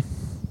crazy?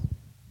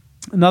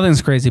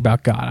 Nothing's crazy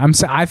about God.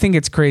 I think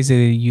it's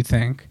crazy that you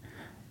think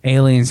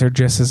aliens are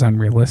just as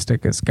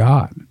unrealistic as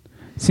God.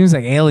 It seems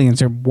like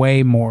aliens are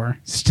way more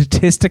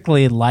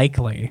statistically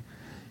likely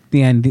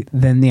than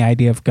the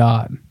idea of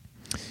God.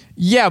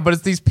 Yeah, but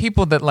it's these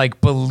people that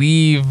like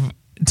believe.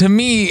 To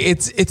me,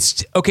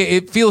 it's okay.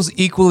 It feels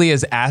equally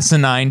as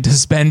asinine to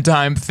spend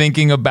time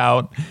thinking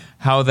about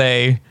how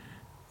they.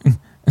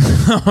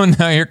 Oh,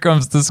 now here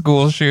comes the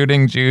school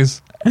shooting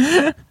juice.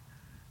 I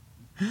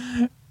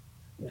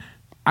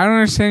don't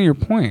understand your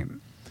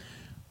point.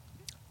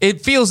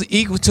 It feels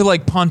equal to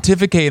like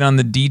pontificate on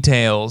the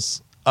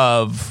details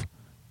of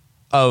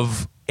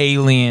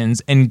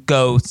aliens and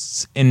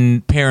ghosts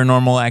and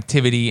paranormal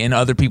activity and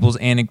other people's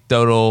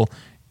anecdotal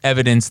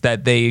evidence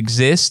that they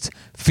exist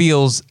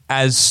feels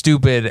as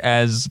stupid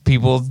as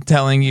people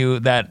telling you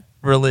that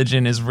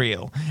religion is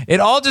real. It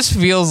all just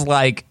feels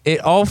like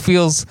it all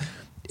feels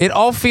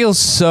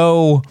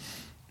so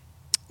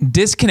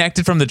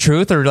disconnected from the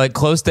truth or like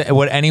close to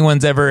what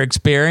anyone's ever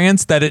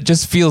experienced that it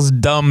just feels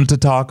dumb to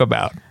talk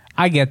about.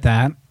 I get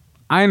that.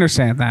 I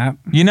understand that.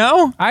 You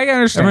know? I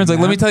understand. Everyone's like,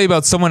 let me tell you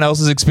about someone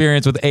else's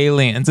experience with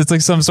aliens. It's like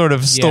some sort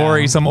of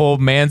story some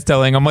old man's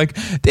telling. I'm like,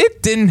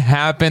 it didn't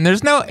happen.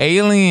 There's no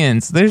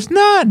aliens. There's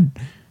none.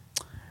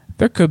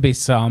 There could be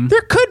some. There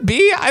could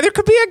be. There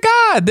could be a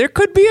god. There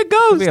could be a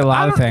ghost. Could be a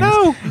lot of things.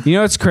 Know. You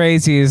know what's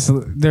crazy is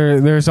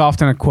there's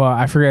often a quote.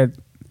 I forget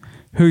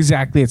who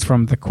exactly it's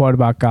from. The quote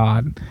about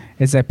God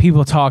is that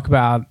people talk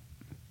about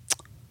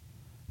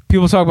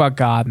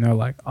God and they're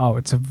like, oh,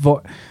 it's a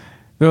voice.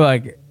 They're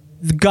like,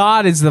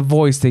 God is the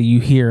voice that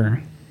you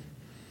hear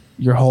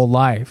your whole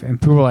life,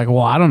 and people are like, well,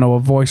 I don't know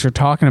what voice you're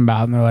talking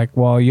about, and they're like,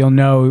 well, you'll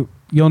know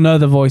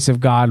the voice of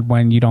God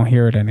when you don't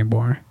hear it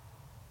anymore.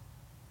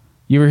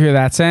 You ever hear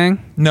that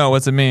saying? No,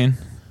 what's it mean?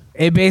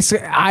 It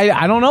basically,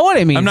 I don't know what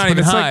it means. I'm not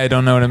even high. Like, I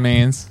don't know what it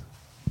means.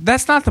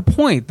 That's not the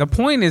point. The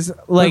point is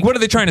like what are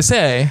they trying to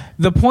say?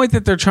 The point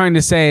that they're trying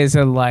to say is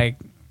that like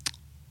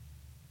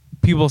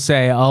people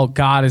say, oh,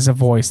 God is a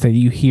voice that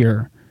you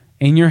hear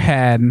in your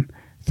head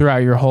throughout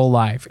your whole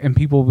life, and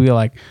people will be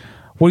like,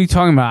 what are you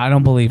talking about? I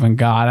don't believe in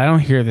God. I don't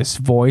hear this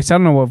voice. I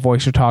don't know what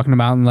voice you're talking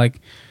about. And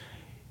like,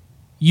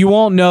 you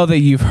won't know that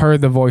you've heard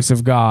the voice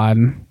of God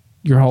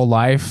your whole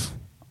life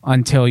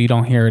until you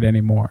don't hear it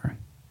anymore.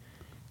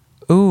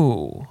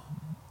 Ooh.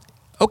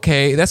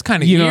 Okay, that's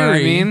kind of eerie. You know what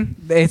I mean?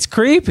 It's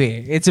creepy.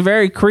 It's a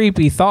very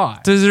creepy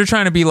thought. So they're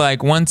trying to be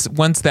like, once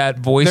that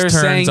voice turns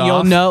saying off,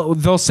 you'll know.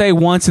 They'll say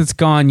once it's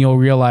gone, you'll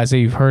realize that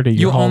you've heard it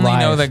your whole life. You only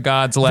know that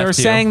God's left. They're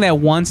saying that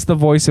once the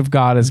voice of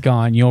God is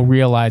gone, you'll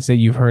realize that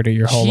you've heard it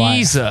your whole life.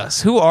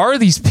 Jesus, who are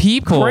these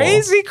people?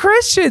 Crazy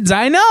Christians.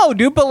 I know,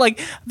 dude. But like,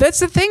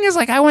 that's the thing is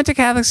like, I went to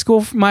Catholic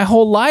school for my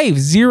whole life,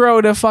 0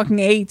 to fucking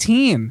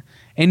 18.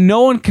 And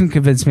no one can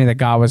convince me that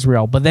God was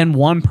real. But then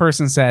one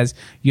person says,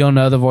 you'll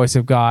know the voice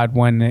of God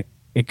when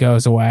it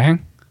goes away.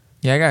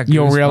 Yeah, I got goosebumps.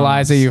 You'll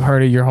realize that you've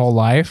heard it your whole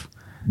life.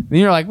 Then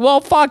you're like,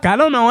 well, fuck, I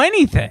don't know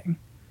anything.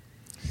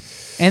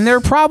 And they're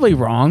probably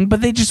wrong,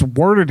 but they just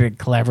worded it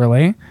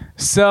cleverly.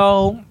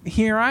 So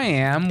here I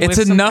am with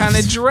some kind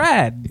of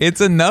dread.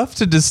 It's enough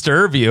to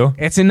disturb you.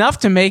 It's enough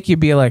to make you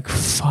be like,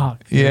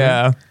 fuck. Dude.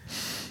 Yeah.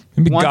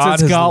 Maybe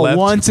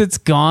once it's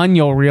gone,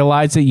 you'll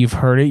realize that you've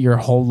heard it your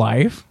whole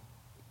life.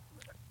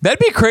 That'd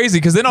be crazy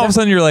because then all of a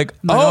sudden you're like,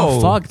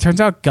 oh, fuck.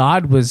 Turns out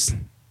God was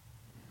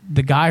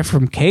the guy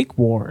from Cake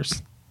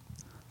Wars.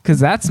 Because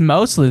that's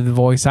mostly the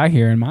voice I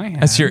hear in my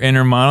head. That's your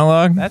inner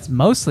monologue? That's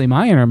mostly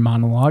my inner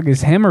monologue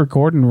is him or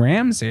Gordon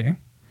Ramsay.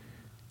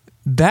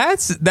 That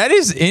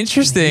is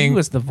interesting. He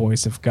was the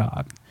voice of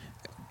God.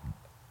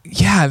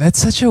 Yeah, that's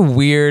such a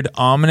weird,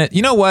 ominous.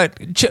 You know what?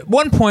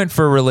 1 point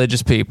for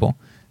religious people.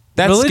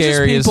 That's religious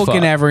scary as people fuck.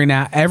 can every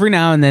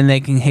now and then they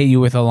can hit you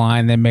with a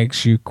line that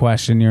makes you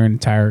question your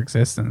entire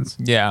existence.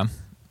 Yeah.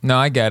 No,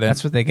 I get it.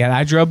 That's what they get.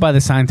 I drove by the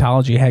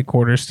Scientology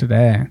headquarters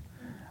today.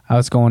 I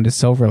was going to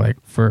Silver Lake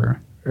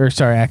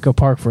Echo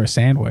Park for a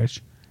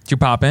sandwich. Did you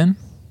pop in?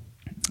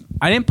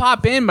 I didn't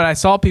pop in, but I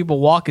saw people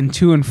walking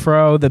to and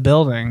fro the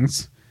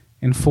buildings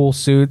in full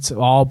suits,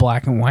 all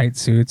black and white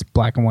suits,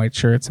 black and white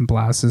shirts and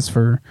blouses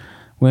for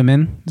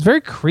women. It's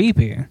very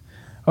creepy.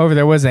 Over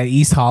there was that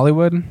East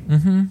Hollywood,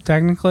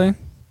 technically.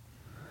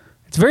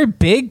 It's a very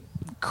big,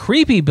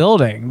 creepy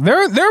building.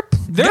 They're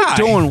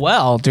doing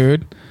well,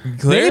 dude.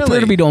 Clearly. They appear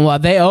to be doing well.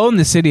 They own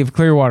the city of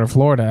Clearwater,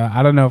 Florida.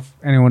 I don't know if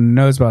anyone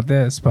knows about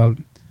this, but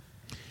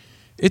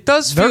it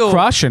does they're feel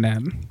crushing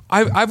it.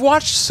 I've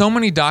watched so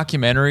many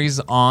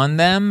documentaries on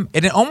them,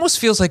 and it almost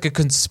feels like a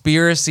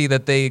conspiracy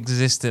that they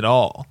exist at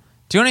all.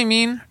 Do you know what I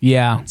mean?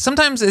 Yeah.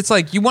 Sometimes it's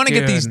like you want to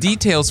get these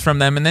details from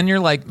them, and then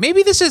you're like,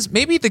 maybe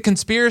the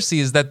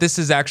conspiracy is that this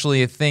is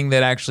actually a thing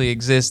that actually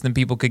exists and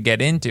people could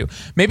get into.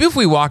 Maybe if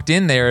we walked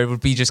in there, it would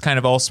be just kind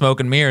of all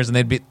smoke and mirrors, and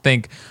they'd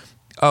think,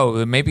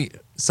 oh, maybe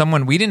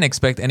we didn't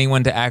expect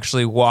anyone to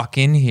actually walk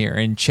in here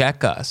and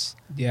check us.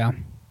 Yeah.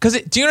 Do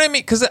you know what I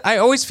mean? Because I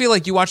always feel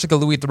like you watch like a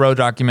Louis Theroux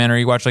documentary,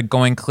 you watch like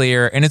Going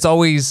Clear, and it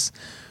always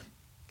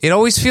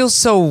feels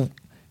so.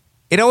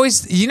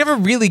 You never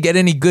really get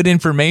any good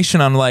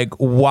information on like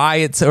why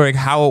it's or like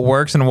how it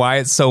works and why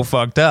it's so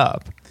fucked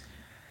up.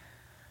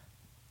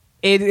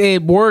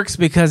 It works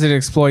because it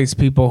exploits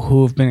people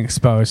who have been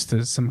exposed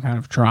to some kind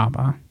of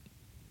trauma.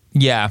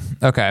 Yeah.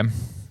 Okay.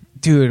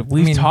 Dude,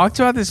 we've talked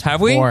about this have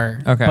before.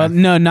 We? Okay. But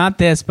no, not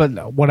this.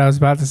 But what I was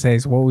about to say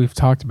is what we've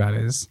talked about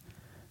is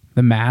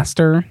The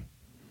Master,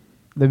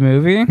 the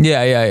movie.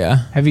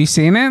 Yeah. Have you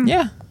seen it?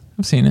 Yeah,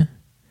 I've seen it.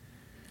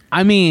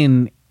 I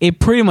mean, it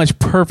pretty much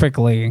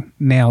perfectly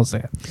nails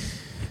it.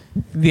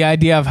 The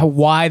idea of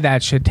why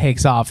that shit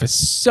takes off is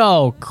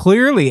so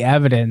clearly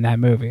evident in that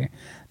movie.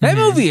 That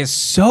movie is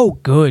so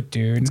good,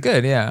 dude. It's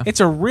good, yeah. It's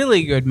a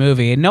really good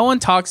movie, and no one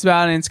talks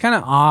about it. And it's kind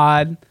of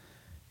odd,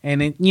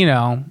 and it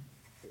didn't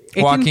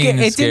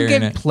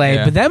get played.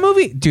 Yeah. But that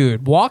movie,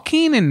 dude,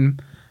 Joaquin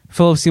and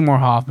Philip Seymour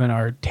Hoffman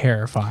are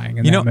terrifying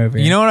in that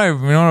movie. You know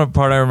what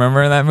part I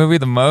remember in that movie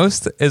the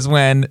most is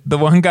when the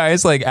one guy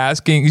is like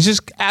he's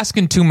just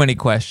asking too many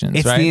questions.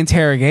 It's right? the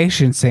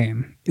interrogation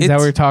scene. Is that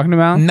what you're talking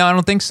about? No, I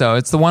don't think so.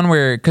 It's the one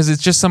because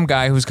it's just some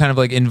guy who's kind of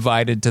like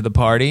invited to the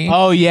party.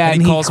 Oh yeah,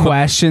 and he calls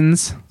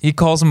questions. He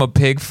calls him a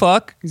pig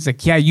fuck. He's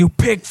like, "Yeah, you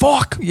pig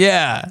fuck."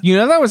 Yeah. You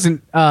know that was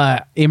an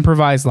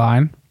improvised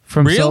line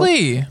from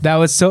Really? that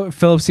was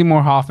Philip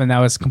Seymour Hoffman. That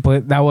was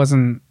complete. That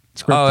wasn't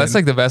scripted. Oh, that's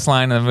like the best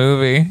line in the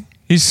movie.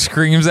 He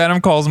screams at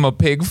him, calls him a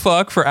pig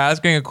fuck for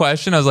asking a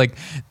question. I was like,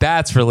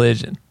 that's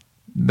religion.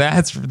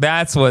 That's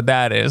what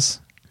that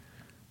is.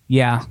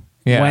 Yeah.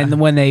 Yeah.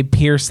 When they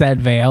pierce that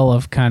veil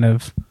of kind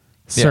of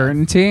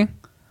certainty,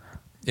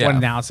 Yeah. when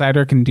an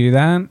outsider can do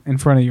that in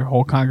front of your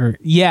whole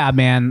congregation. Yeah,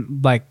 man.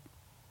 Like,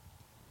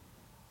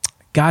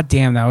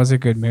 goddamn, that was a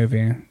good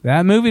movie.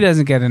 That movie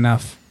doesn't get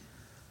enough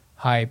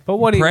hype. But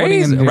what are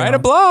you gonna do? Write a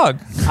blog.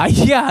 I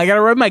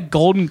gotta write my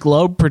Golden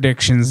Globe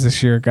predictions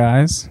this year,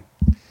 guys.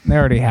 They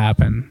already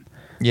happened.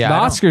 Yeah.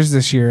 The Oscars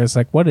this year is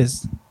like,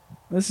 this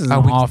is an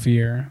off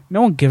year.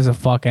 No one gives a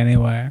fuck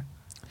anyway.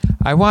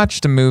 I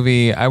watched a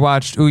movie.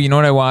 You know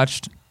what I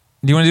watched?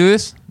 Do you want to do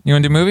this? You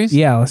want to do movies?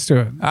 Yeah, let's do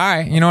it. All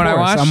right. You know what I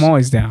watched? I'm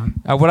always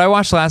down. What I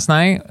watched last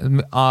night,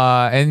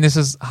 and this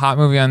is a hot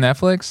movie on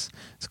Netflix.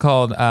 It's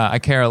called I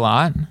Care a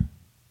Lot.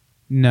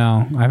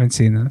 No, I haven't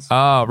seen this.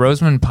 Oh,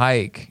 Rosamund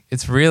Pike.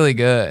 It's really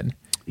good.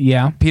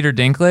 Yeah. Peter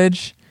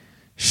Dinklage.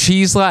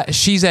 She's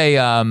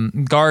a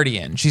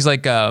guardian. She's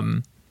like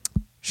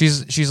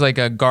like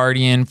a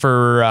guardian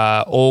for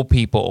old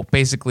people.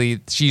 Basically,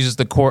 she uses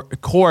the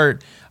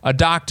court, a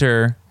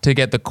doctor, to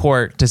get the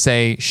court to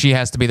say she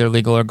has to be their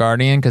legal or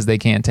guardian because they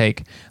can't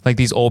take like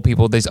these old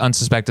people, these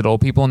unsuspected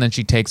old people, and then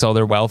she takes all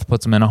their wealth,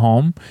 puts them in a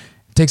home,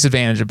 takes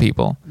advantage of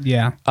people.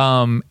 Yeah.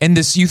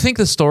 And you think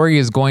the story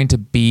is going to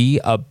be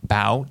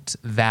about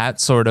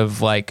that sort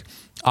of like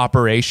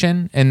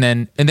operation, and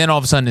then all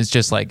of a sudden it's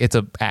just like it's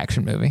an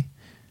action movie.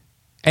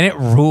 And it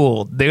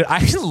ruled, dude. I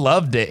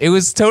loved it. It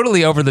was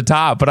totally over the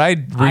top, but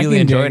I really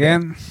enjoyed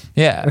it.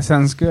 Yeah. That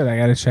sounds good. I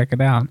got to check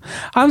it out.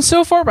 I'm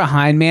so far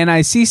behind, man.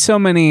 I see so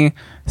many,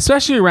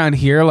 especially around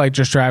here, like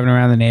just driving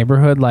around the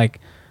neighborhood. Like,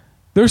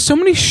 there's so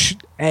many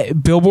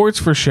billboards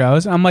for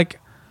shows. I'm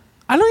like,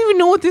 I don't even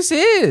know what this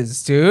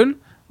is, dude.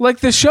 Like,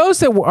 the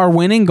shows that are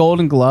winning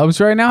Golden Globes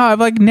right now, I've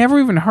like never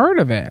even heard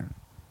of it.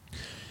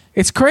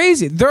 It's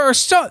crazy. There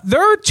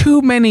are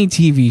too many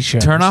TV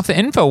shows. Turn off the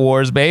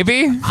InfoWars,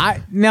 baby.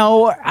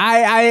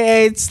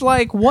 It's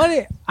like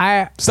what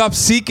Stop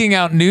seeking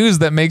out news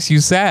that makes you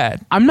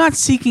sad. I'm not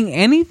seeking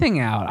anything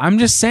out. I'm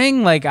just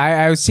saying, like,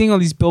 I was seeing all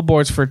these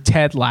billboards for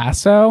Ted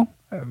Lasso.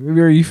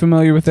 Are you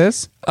familiar with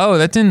this? Oh,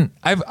 that didn't.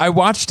 I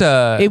watched.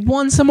 It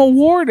won some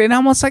award, and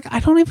I'm almost like,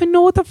 I don't even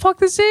know what the fuck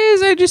this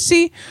is. I just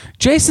see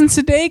Jason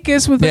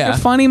Sudeikis with like a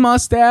funny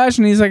mustache,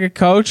 and he's like a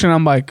coach, and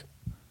I'm like,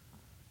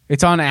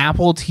 it's on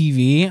Apple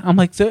TV. I'm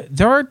like,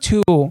 there are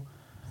two.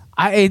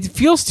 It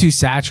feels too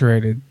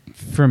saturated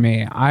for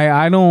me.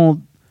 I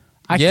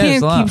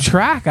can't keep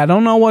track. I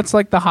don't know what's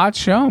like the hot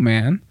show,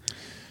 man.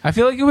 I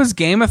feel like it was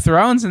Game of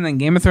Thrones, and then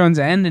Game of Thrones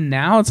ended, and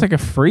now it's like a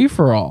free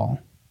for all.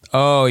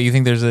 Oh, you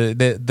think there's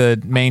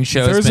the main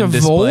show? There's been a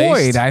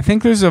displaced? void. I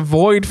think there's a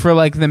void for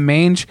like the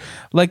main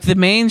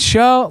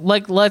show.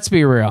 Like, let's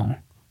be real.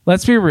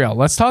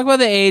 Let's talk about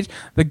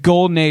the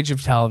golden age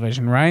of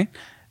television, right?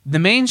 The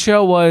main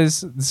show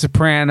was The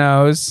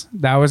Sopranos.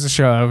 That was a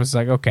show I was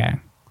like, okay,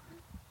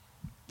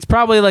 it's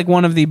probably like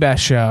one of the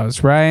best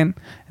shows, right? And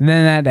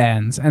then that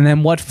ends. And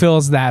then what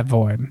fills that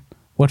void?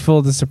 What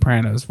filled The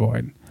Sopranos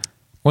void?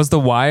 Was The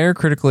Wire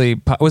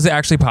was it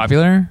actually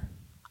popular?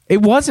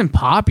 It wasn't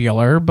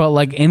popular, but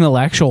like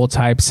intellectual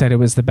types said it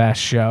was the best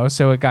show,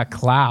 so it got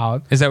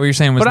clout. Is that what you're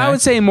saying? But I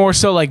would say more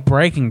so like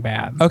Breaking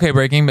Bad. Okay,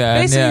 Breaking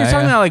Bad. Basically, you're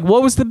talking about like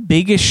what was the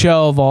biggest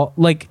show of all?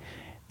 Like,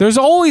 there's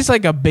always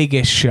like a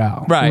biggest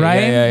show, right?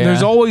 Yeah.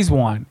 There's always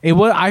one.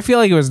 I feel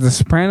like it was The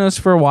Sopranos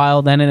for a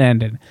while, then it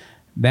ended.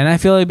 Then I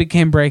feel like it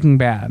became Breaking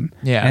Bad,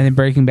 and then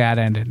Breaking Bad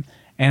ended.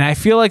 And I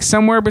feel like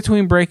somewhere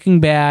between Breaking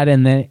Bad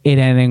and then it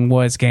ending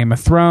was Game of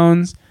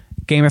Thrones.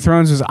 Game of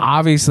Thrones was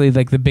obviously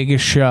like the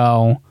biggest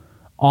show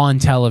on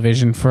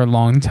television for a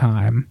long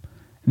time.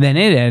 Then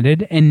it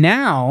ended, and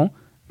now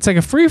it's like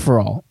a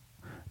free-for-all.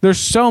 There's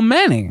so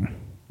many.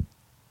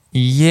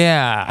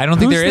 Yeah, I don't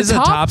think there is a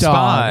top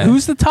spot.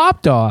 Who's the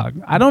top dog?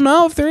 I don't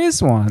know if there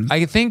is one.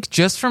 I think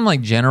just from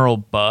like general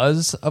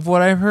buzz of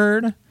what I've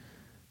heard,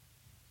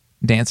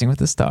 Dancing with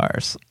the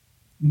Stars.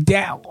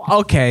 Yeah,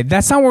 okay,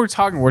 that's not what we're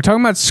talking. We're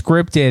talking about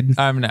scripted.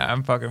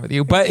 I'm fucking with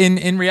you. But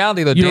in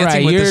reality, though,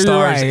 Dancing with the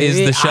Stars is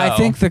the show.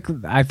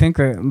 I think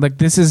that like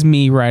this is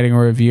me writing a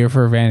review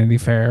for Vanity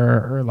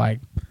Fair or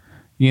like,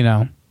 you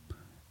know,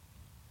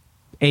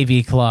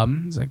 AV Club.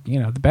 It's like, you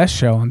know, the best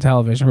show on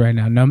television right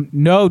now.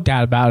 No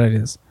doubt about it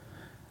is,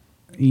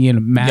 you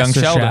know,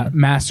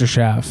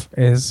 MasterChef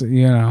is,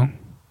 you know,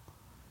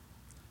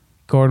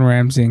 Gordon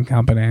Ramsay and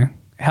company.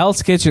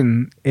 Hell's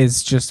Kitchen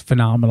is just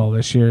phenomenal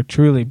this year,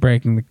 truly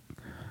breaking the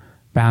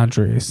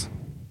boundaries.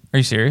 Are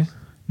you serious?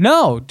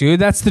 No, dude,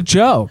 that's the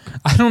joke.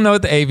 I don't know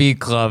what the AV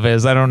Club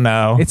is. I don't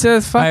know. It's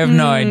a fucking I have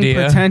no idea.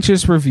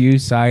 Pretentious review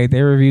site.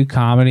 They review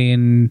comedy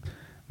and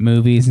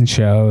movies and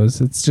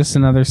shows. It's just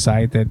another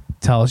site that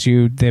tells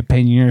you the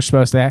opinion you're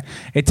supposed to have.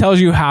 It tells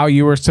you how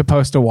you were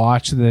supposed to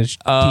watch the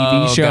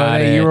TV show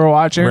that you were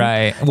watching.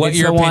 Right. What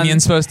your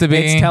opinion's supposed to be.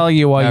 It's telling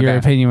you what your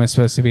opinion was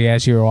supposed to be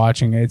as you were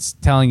watching. It's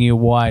telling you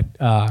what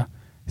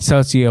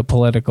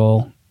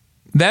socio-political.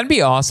 That'd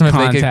be awesome if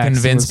they could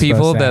convince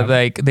people that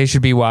like they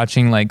should be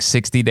watching like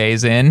 60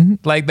 Days In.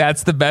 Like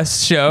that's the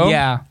best show.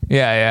 Yeah.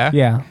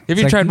 Have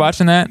you tried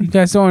watching that? You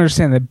guys don't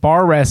understand that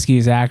Bar Rescue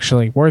is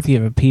actually worthy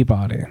of a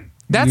Peabody.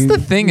 That's the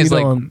thing is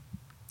like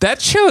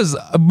that shows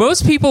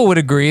most people would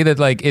agree that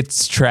like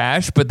it's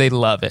trash, but they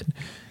love it.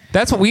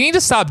 That's what we need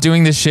to stop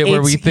doing this shit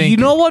where we think. You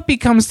know what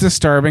becomes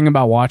disturbing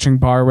about watching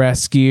Bar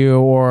Rescue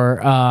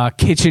or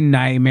Kitchen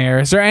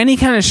Nightmares or any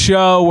kind of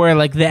show where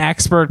like the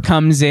expert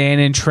comes in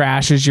and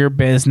trashes your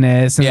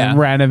business and then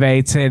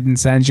renovates it and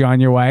sends you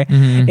on your way.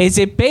 Mm-hmm. Is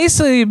it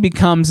basically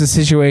becomes a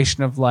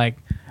situation of like,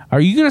 are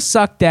you going to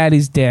suck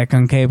daddy's dick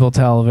on cable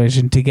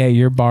television to get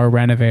your bar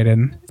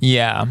renovated?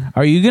 Yeah.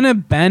 Are you going to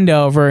bend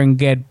over and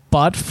get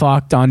butt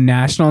fucked on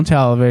national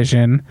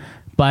television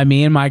by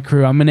me and my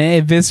crew? I'm going to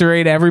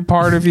eviscerate every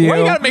part of you. Why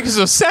you got to make it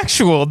so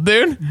sexual,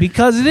 dude?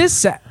 Because it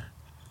is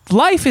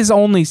life is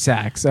only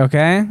sex,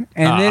 okay?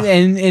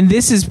 And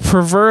this is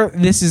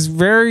this is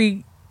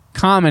very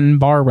common in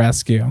Bar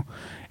Rescue.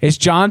 It's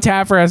John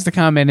Taffer has to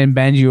come in and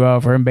bend you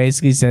over and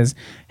basically says,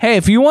 hey,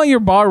 if you want your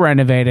bar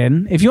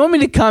renovated, if you want me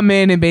to come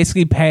in and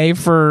basically pay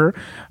for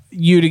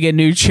you to get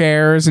new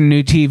chairs and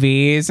new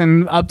TVs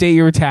and update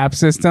your tap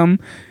system,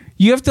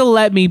 you have to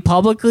let me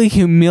publicly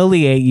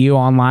humiliate you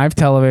on live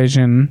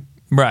television.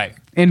 Right.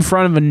 In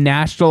front of a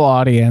national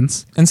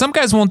audience. And some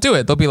guys won't do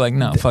it. They'll be like,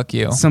 no, fuck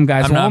you. Some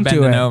guys won't do it.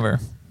 I'm not bending over.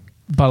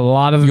 But a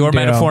lot of them Your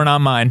metaphor,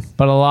 not mine.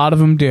 But a lot of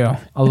them do.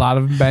 A lot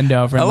of them bend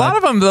over. A lot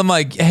of them, I'm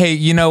like, hey,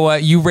 you know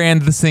what? You ran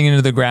this thing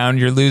into the ground.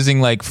 You're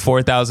losing like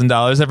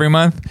 $4,000 every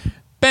month.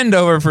 Bend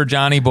over for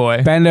Johnny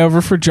Boy. Bend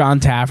over for John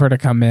Taffer to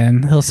come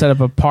in. He'll set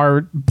up a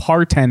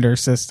bartender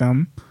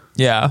system.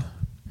 Yeah.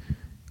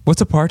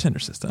 What's a bartender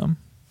system?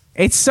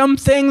 It's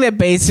something that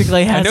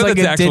basically has like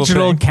a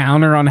digital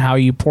counter on how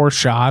you pour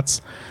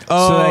shots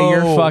so that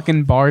your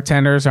fucking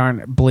bartenders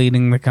aren't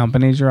bleeding the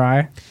company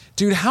dry.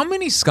 Dude, how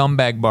many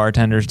scumbag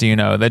bartenders do you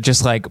know that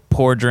just like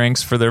pour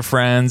drinks for their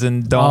friends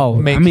and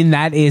don't make... I mean,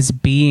 that is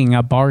being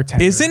a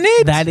bartender. Isn't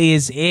it? That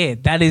is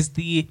it. That is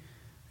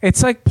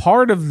it's like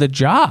part of the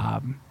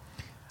job.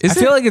 I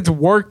feel like it's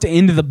worked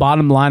into the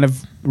bottom line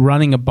of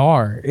running a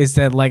bar is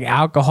that like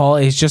alcohol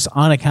is just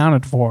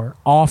unaccounted for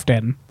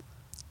often.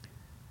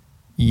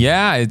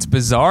 Yeah, it's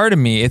bizarre to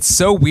me. It's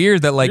so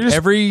weird that like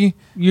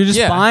you're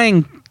just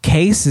buying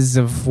cases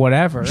of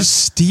whatever.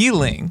 Just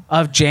stealing.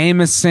 Of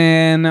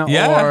Jameson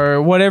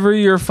or whatever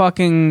your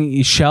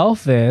fucking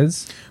shelf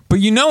is. But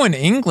you know, in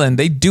England,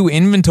 they do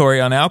inventory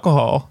on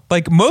alcohol.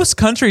 Like most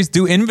countries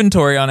do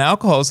inventory on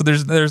alcohol. So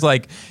there's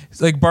like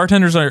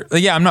bartenders are,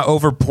 I'm not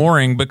over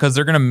pouring because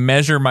they're going to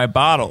measure my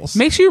bottles.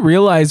 Makes you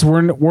realize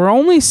we're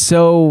only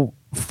so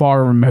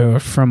far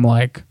removed from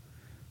like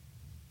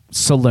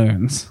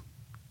saloons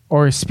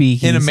or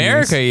speakeasies. In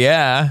America,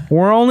 yeah.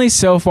 We're only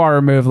so far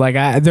removed.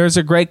 Like there's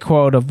a great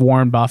quote of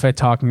Warren Buffett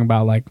talking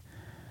about like,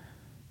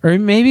 or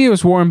maybe it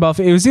was Warren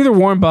Buffett. It was either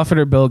Warren Buffett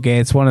or Bill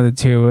Gates, one of the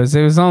two.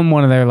 It was on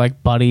one of their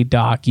like buddy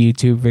doc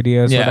YouTube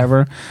videos,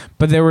 whatever.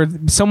 But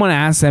someone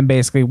asked them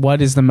basically,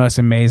 what is the most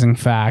amazing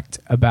fact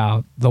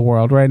about the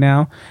world right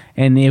now?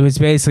 And it was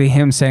basically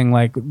him saying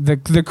like,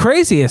 the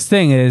craziest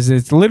thing is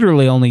it's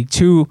literally only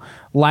 2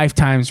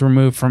 lifetimes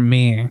removed from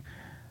me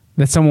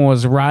that someone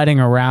was riding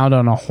around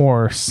on a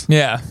horse.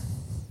 Yeah.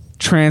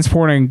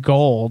 Transporting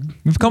gold.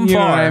 We've come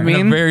far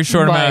in a very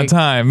short amount of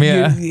time.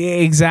 Yeah.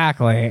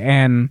 Exactly.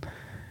 And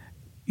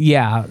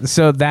yeah,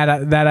 so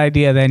that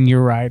idea, then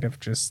you're right,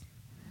 of just,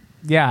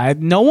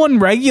 no one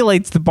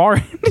regulates the bar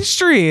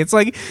industry. It's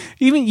like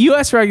even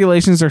U.S.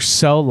 regulations are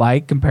so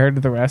light compared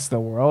to the rest of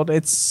the world.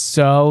 It's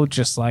so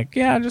just like,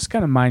 just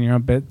kind of mind your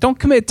own bit. Don't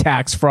commit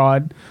tax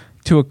fraud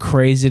to a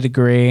crazy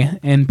degree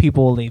and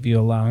people will leave you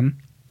alone.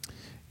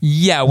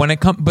 Yeah,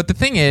 but the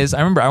thing is, I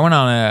remember I went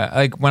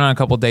on a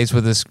couple dates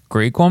with this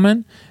Greek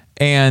woman,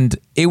 and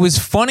it was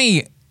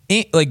funny.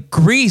 Like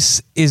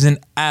Greece is an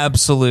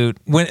absolute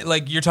when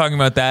like you're talking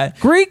about that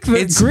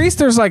Greece.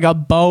 There's like a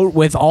boat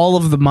with all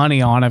of the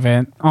money on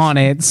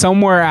it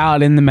somewhere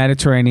out in the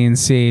Mediterranean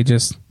Sea.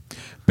 Just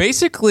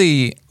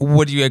basically,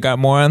 what do you got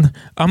more on?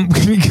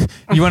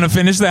 You want to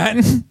finish that?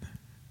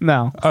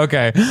 No.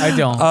 Okay. I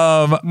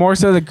don't. More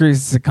so that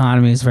Greece's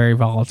economy is very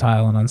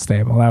volatile and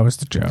unstable. That was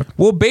the joke.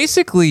 Well,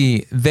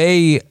 basically,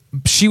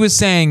 she was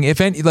saying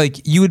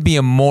you would be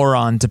a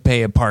moron to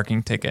pay a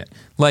parking ticket.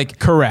 Like,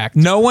 correct.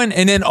 No one,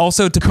 and then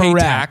also to pay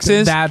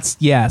taxes. That's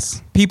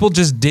yes. People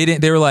just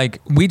didn't. They were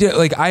like, we did.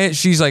 Like,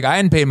 she's like, I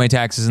hadn't paid my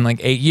taxes in like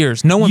 8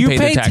 years. No one paid their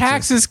taxes. You pay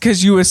taxes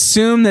because you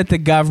assume that the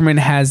government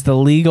has the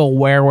legal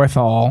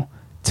wherewithal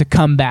to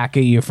come back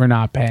at you for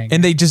not paying.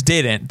 And they just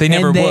didn't. They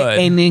never would.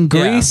 And in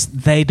Greece,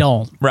 they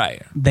don't.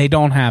 Right. They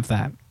don't have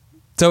that.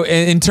 So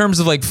in terms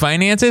of like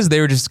finances, they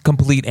were just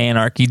complete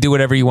anarchy. Do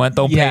whatever you want.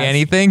 Don't pay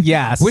anything.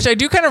 Yes. Which I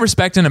do kind of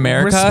respect in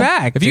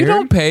America. If you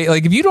don't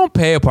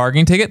pay a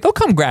parking ticket, they'll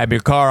come grab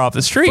your car off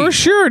the street. For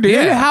sure, dude.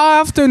 Yeah.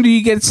 How often do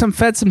you get some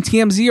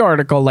TMZ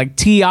article like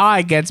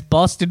T.I. gets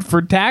busted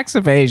for tax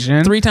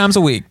evasion 3 times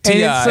a week? And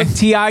it's like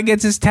T.I.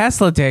 gets his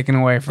Tesla taken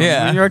away from him.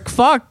 And you're like,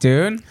 fuck,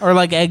 dude. Or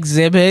like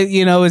Exhibit,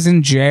 is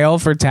in jail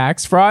for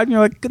tax fraud. And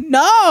you're like,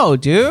 no,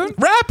 dude.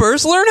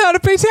 Rappers learn how to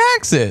pay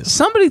taxes.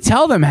 Somebody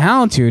tell them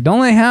how to.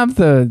 Don't they have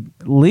the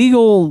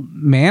legal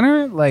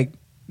manner? Like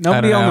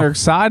nobody on their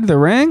side of the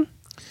ring?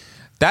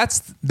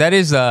 That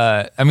is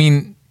I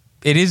mean,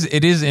 it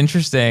is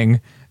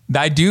interesting.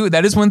 That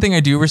is one thing I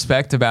do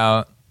respect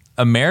about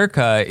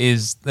America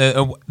is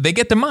they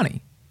get the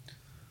money.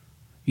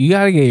 You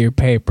got to get your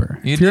paper.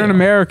 If you're an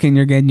American,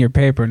 you're getting your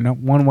paper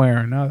one way or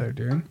another,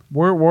 dude.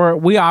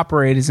 We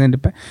operate as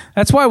independent.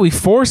 That's why we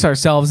force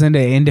ourselves into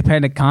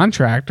independent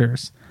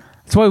contractors.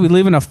 That's why we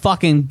live in a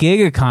fucking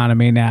gig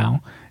economy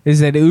now.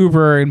 Is that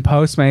Uber and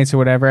Postmates or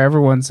whatever,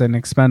 everyone's an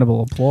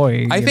expendable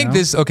employee. I think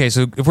so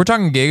if we're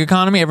talking gig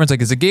economy, everyone's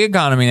like, it's a gig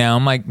economy now.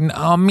 I'm like,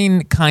 I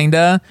mean,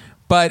 kinda.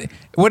 But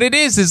what it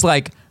is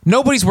like,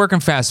 nobody's working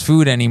fast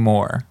food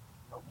anymore.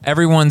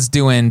 Everyone's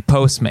doing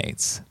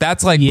Postmates.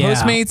 That's like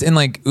Postmates and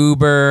like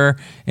Uber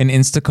and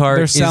Instacart.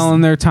 They're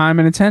selling their time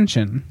and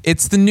attention.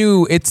 It's the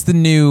new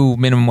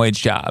minimum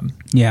wage job.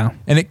 Yeah.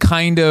 And it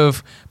kind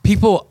of,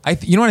 people,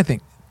 you know what I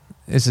think?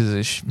 This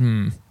is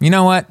you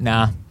know what?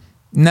 Nah.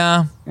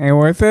 Ain't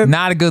worth it?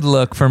 Not a good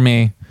look for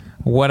me,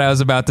 what I was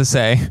about to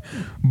say.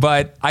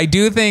 But I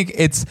do think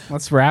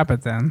Let's wrap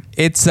it then.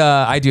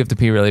 I do have to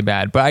pee really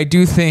bad, but I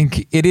do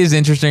think it is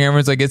interesting.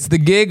 Everyone's like, it's the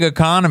gig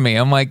economy.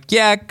 I'm like,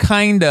 yeah,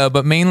 kinda,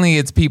 but mainly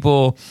it's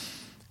people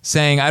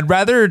saying, I'd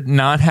rather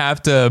not have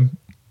to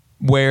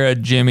wear a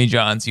Jimmy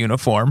John's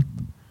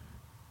uniform.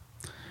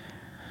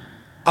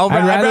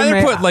 I'd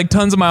rather put like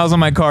tons of miles on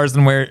my cars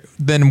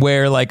than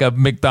wear like a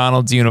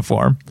McDonald's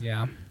uniform.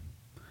 Yeah.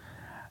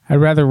 I'd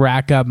rather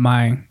rack up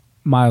my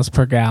miles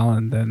per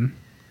gallon than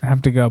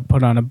have to go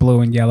put on a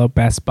blue and yellow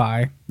Best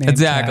Buy.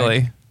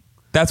 Exactly. Tag.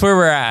 That's where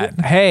we're at.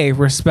 Hey,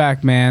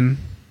 respect, man.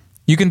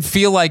 You can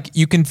feel like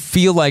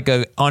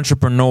an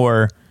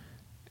entrepreneur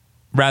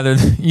rather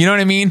than, you know what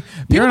I mean?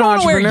 People You're an don't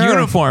want to wear entrepreneur.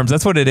 uniforms.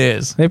 That's what it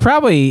is. Uber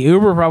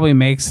probably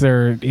makes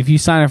if you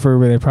sign up for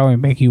Uber, they probably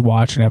make you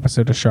watch an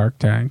episode of Shark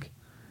Tank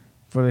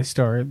before they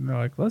start. And they're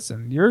like,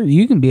 listen,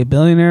 you can be a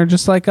billionaire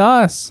just like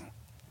us.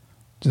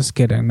 Just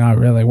kidding. Not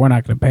really. We're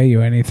not going to pay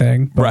you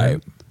anything. But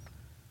Right.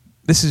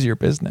 This is your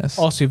business.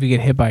 also, if you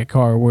get hit by a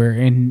car,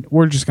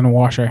 we're just going to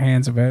wash our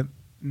hands of it.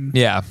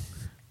 Yeah.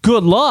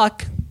 Good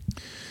luck.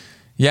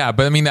 Yeah,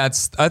 but I mean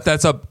that's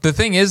up. The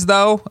thing is,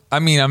 though, I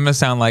mean, I'm gonna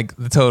sound like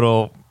the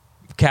total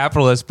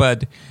capitalist,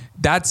 but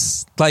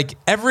that's like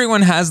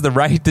everyone has the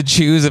right to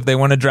choose if they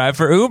want to drive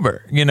for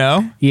Uber. You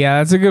know, Yeah,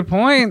 that's a good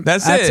point.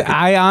 That's it.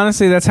 I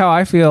honestly, that's how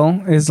I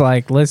feel. Is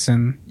like,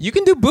 listen, you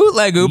can do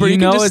bootleg Uber. you You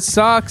know can it just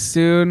sucks,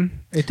 dude.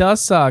 It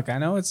does suck. I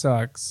know it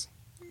sucks.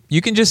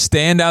 you can just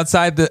stand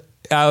outside the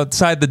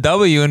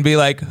W and be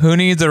like, "Who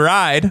needs a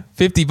ride?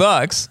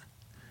 $50."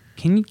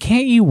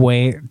 Can't you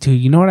wait, dude?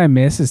 You know what I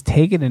miss is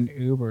taking an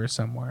Uber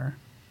somewhere.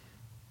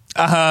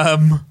 I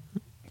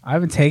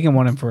haven't taken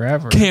one in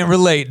forever. Can't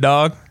relate,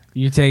 dog.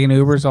 You taking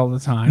Ubers all the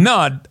time?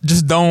 No,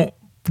 just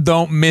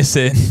don't miss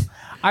it.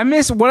 I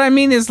miss. What I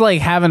mean is like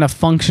having a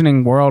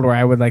functioning world where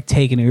I would like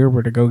take an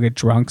Uber to go get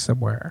drunk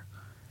somewhere,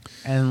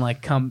 and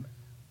like come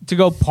to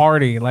go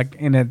party like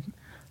Yeah.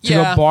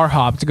 go bar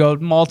hop, to go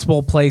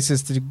multiple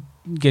places to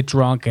get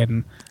drunk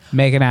and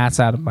make an ass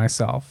out of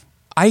myself.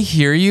 I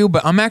hear you,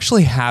 but I'm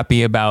actually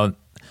happy about.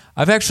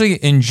 I've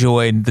actually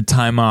enjoyed the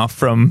time off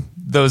from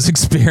those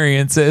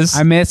experiences.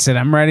 I miss it.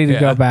 I'm ready to Yeah.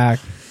 go back.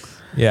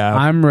 Yeah,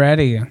 I'm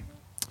ready.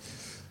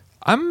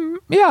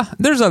 Yeah,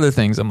 there's other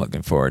things I'm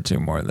looking forward to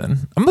more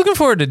than I'm looking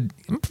forward to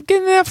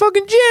getting in that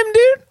fucking gym,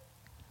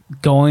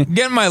 dude.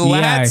 Getting my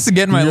lats,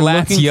 getting my you're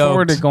lats looking yoked.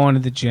 forward to going to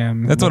the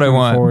gym. That's what I Looking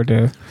want. Forward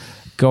to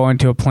going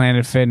to a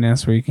Planet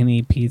Fitness where you can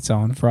eat pizza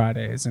on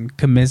Fridays and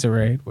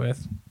commiserate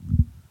with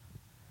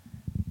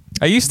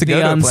I used to the go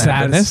to a Planet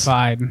Fitness.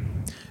 unsatisfied.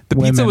 The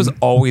pizza women. was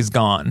always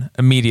gone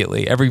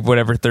immediately. Every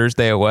whatever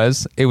Thursday it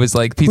was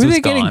like pizza Who are was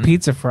they gone. getting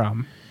pizza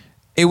from?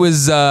 It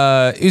was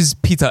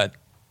Pizza Hut.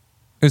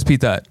 It was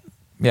Pizza Hut.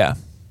 Yeah,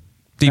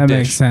 deep That dish.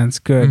 makes sense.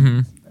 Good.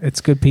 Mhm.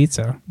 It's good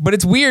pizza. But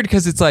it's weird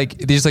because it's like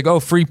they're just like, oh,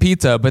 free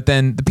pizza, but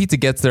then the pizza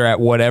gets there at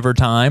whatever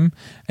time,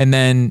 and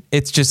then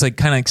it's just like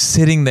kind of like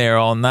sitting there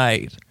all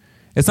night.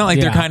 It's not like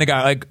they're Yeah. kind of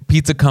got like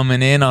pizza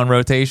coming in on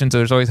rotation, so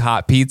there's always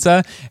hot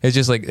pizza. It's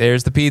just like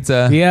there's the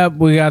pizza. Yep,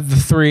 we got the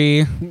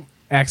 3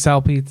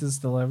 XL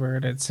pizzas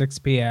delivered at 6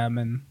 p.m.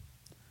 and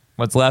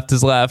What's left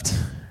is left.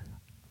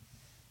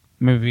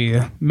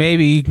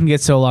 maybe you can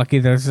get so lucky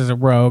there's a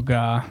rogue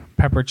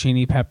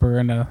peppercini pepper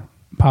in a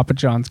Papa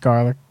John's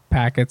garlic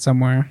packet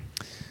somewhere.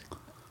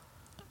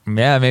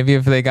 Yeah, maybe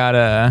if they got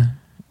a.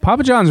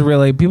 Papa John's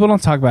really, people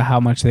don't talk about how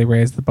much they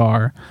raise the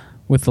bar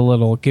with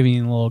giving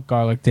you a little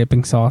garlic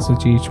dipping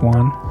sausage each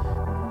one.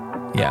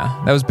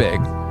 Yeah, that was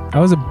big. That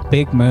was a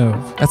big move.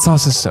 That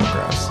sauce is so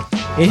gross.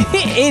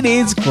 It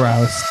is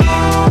gross.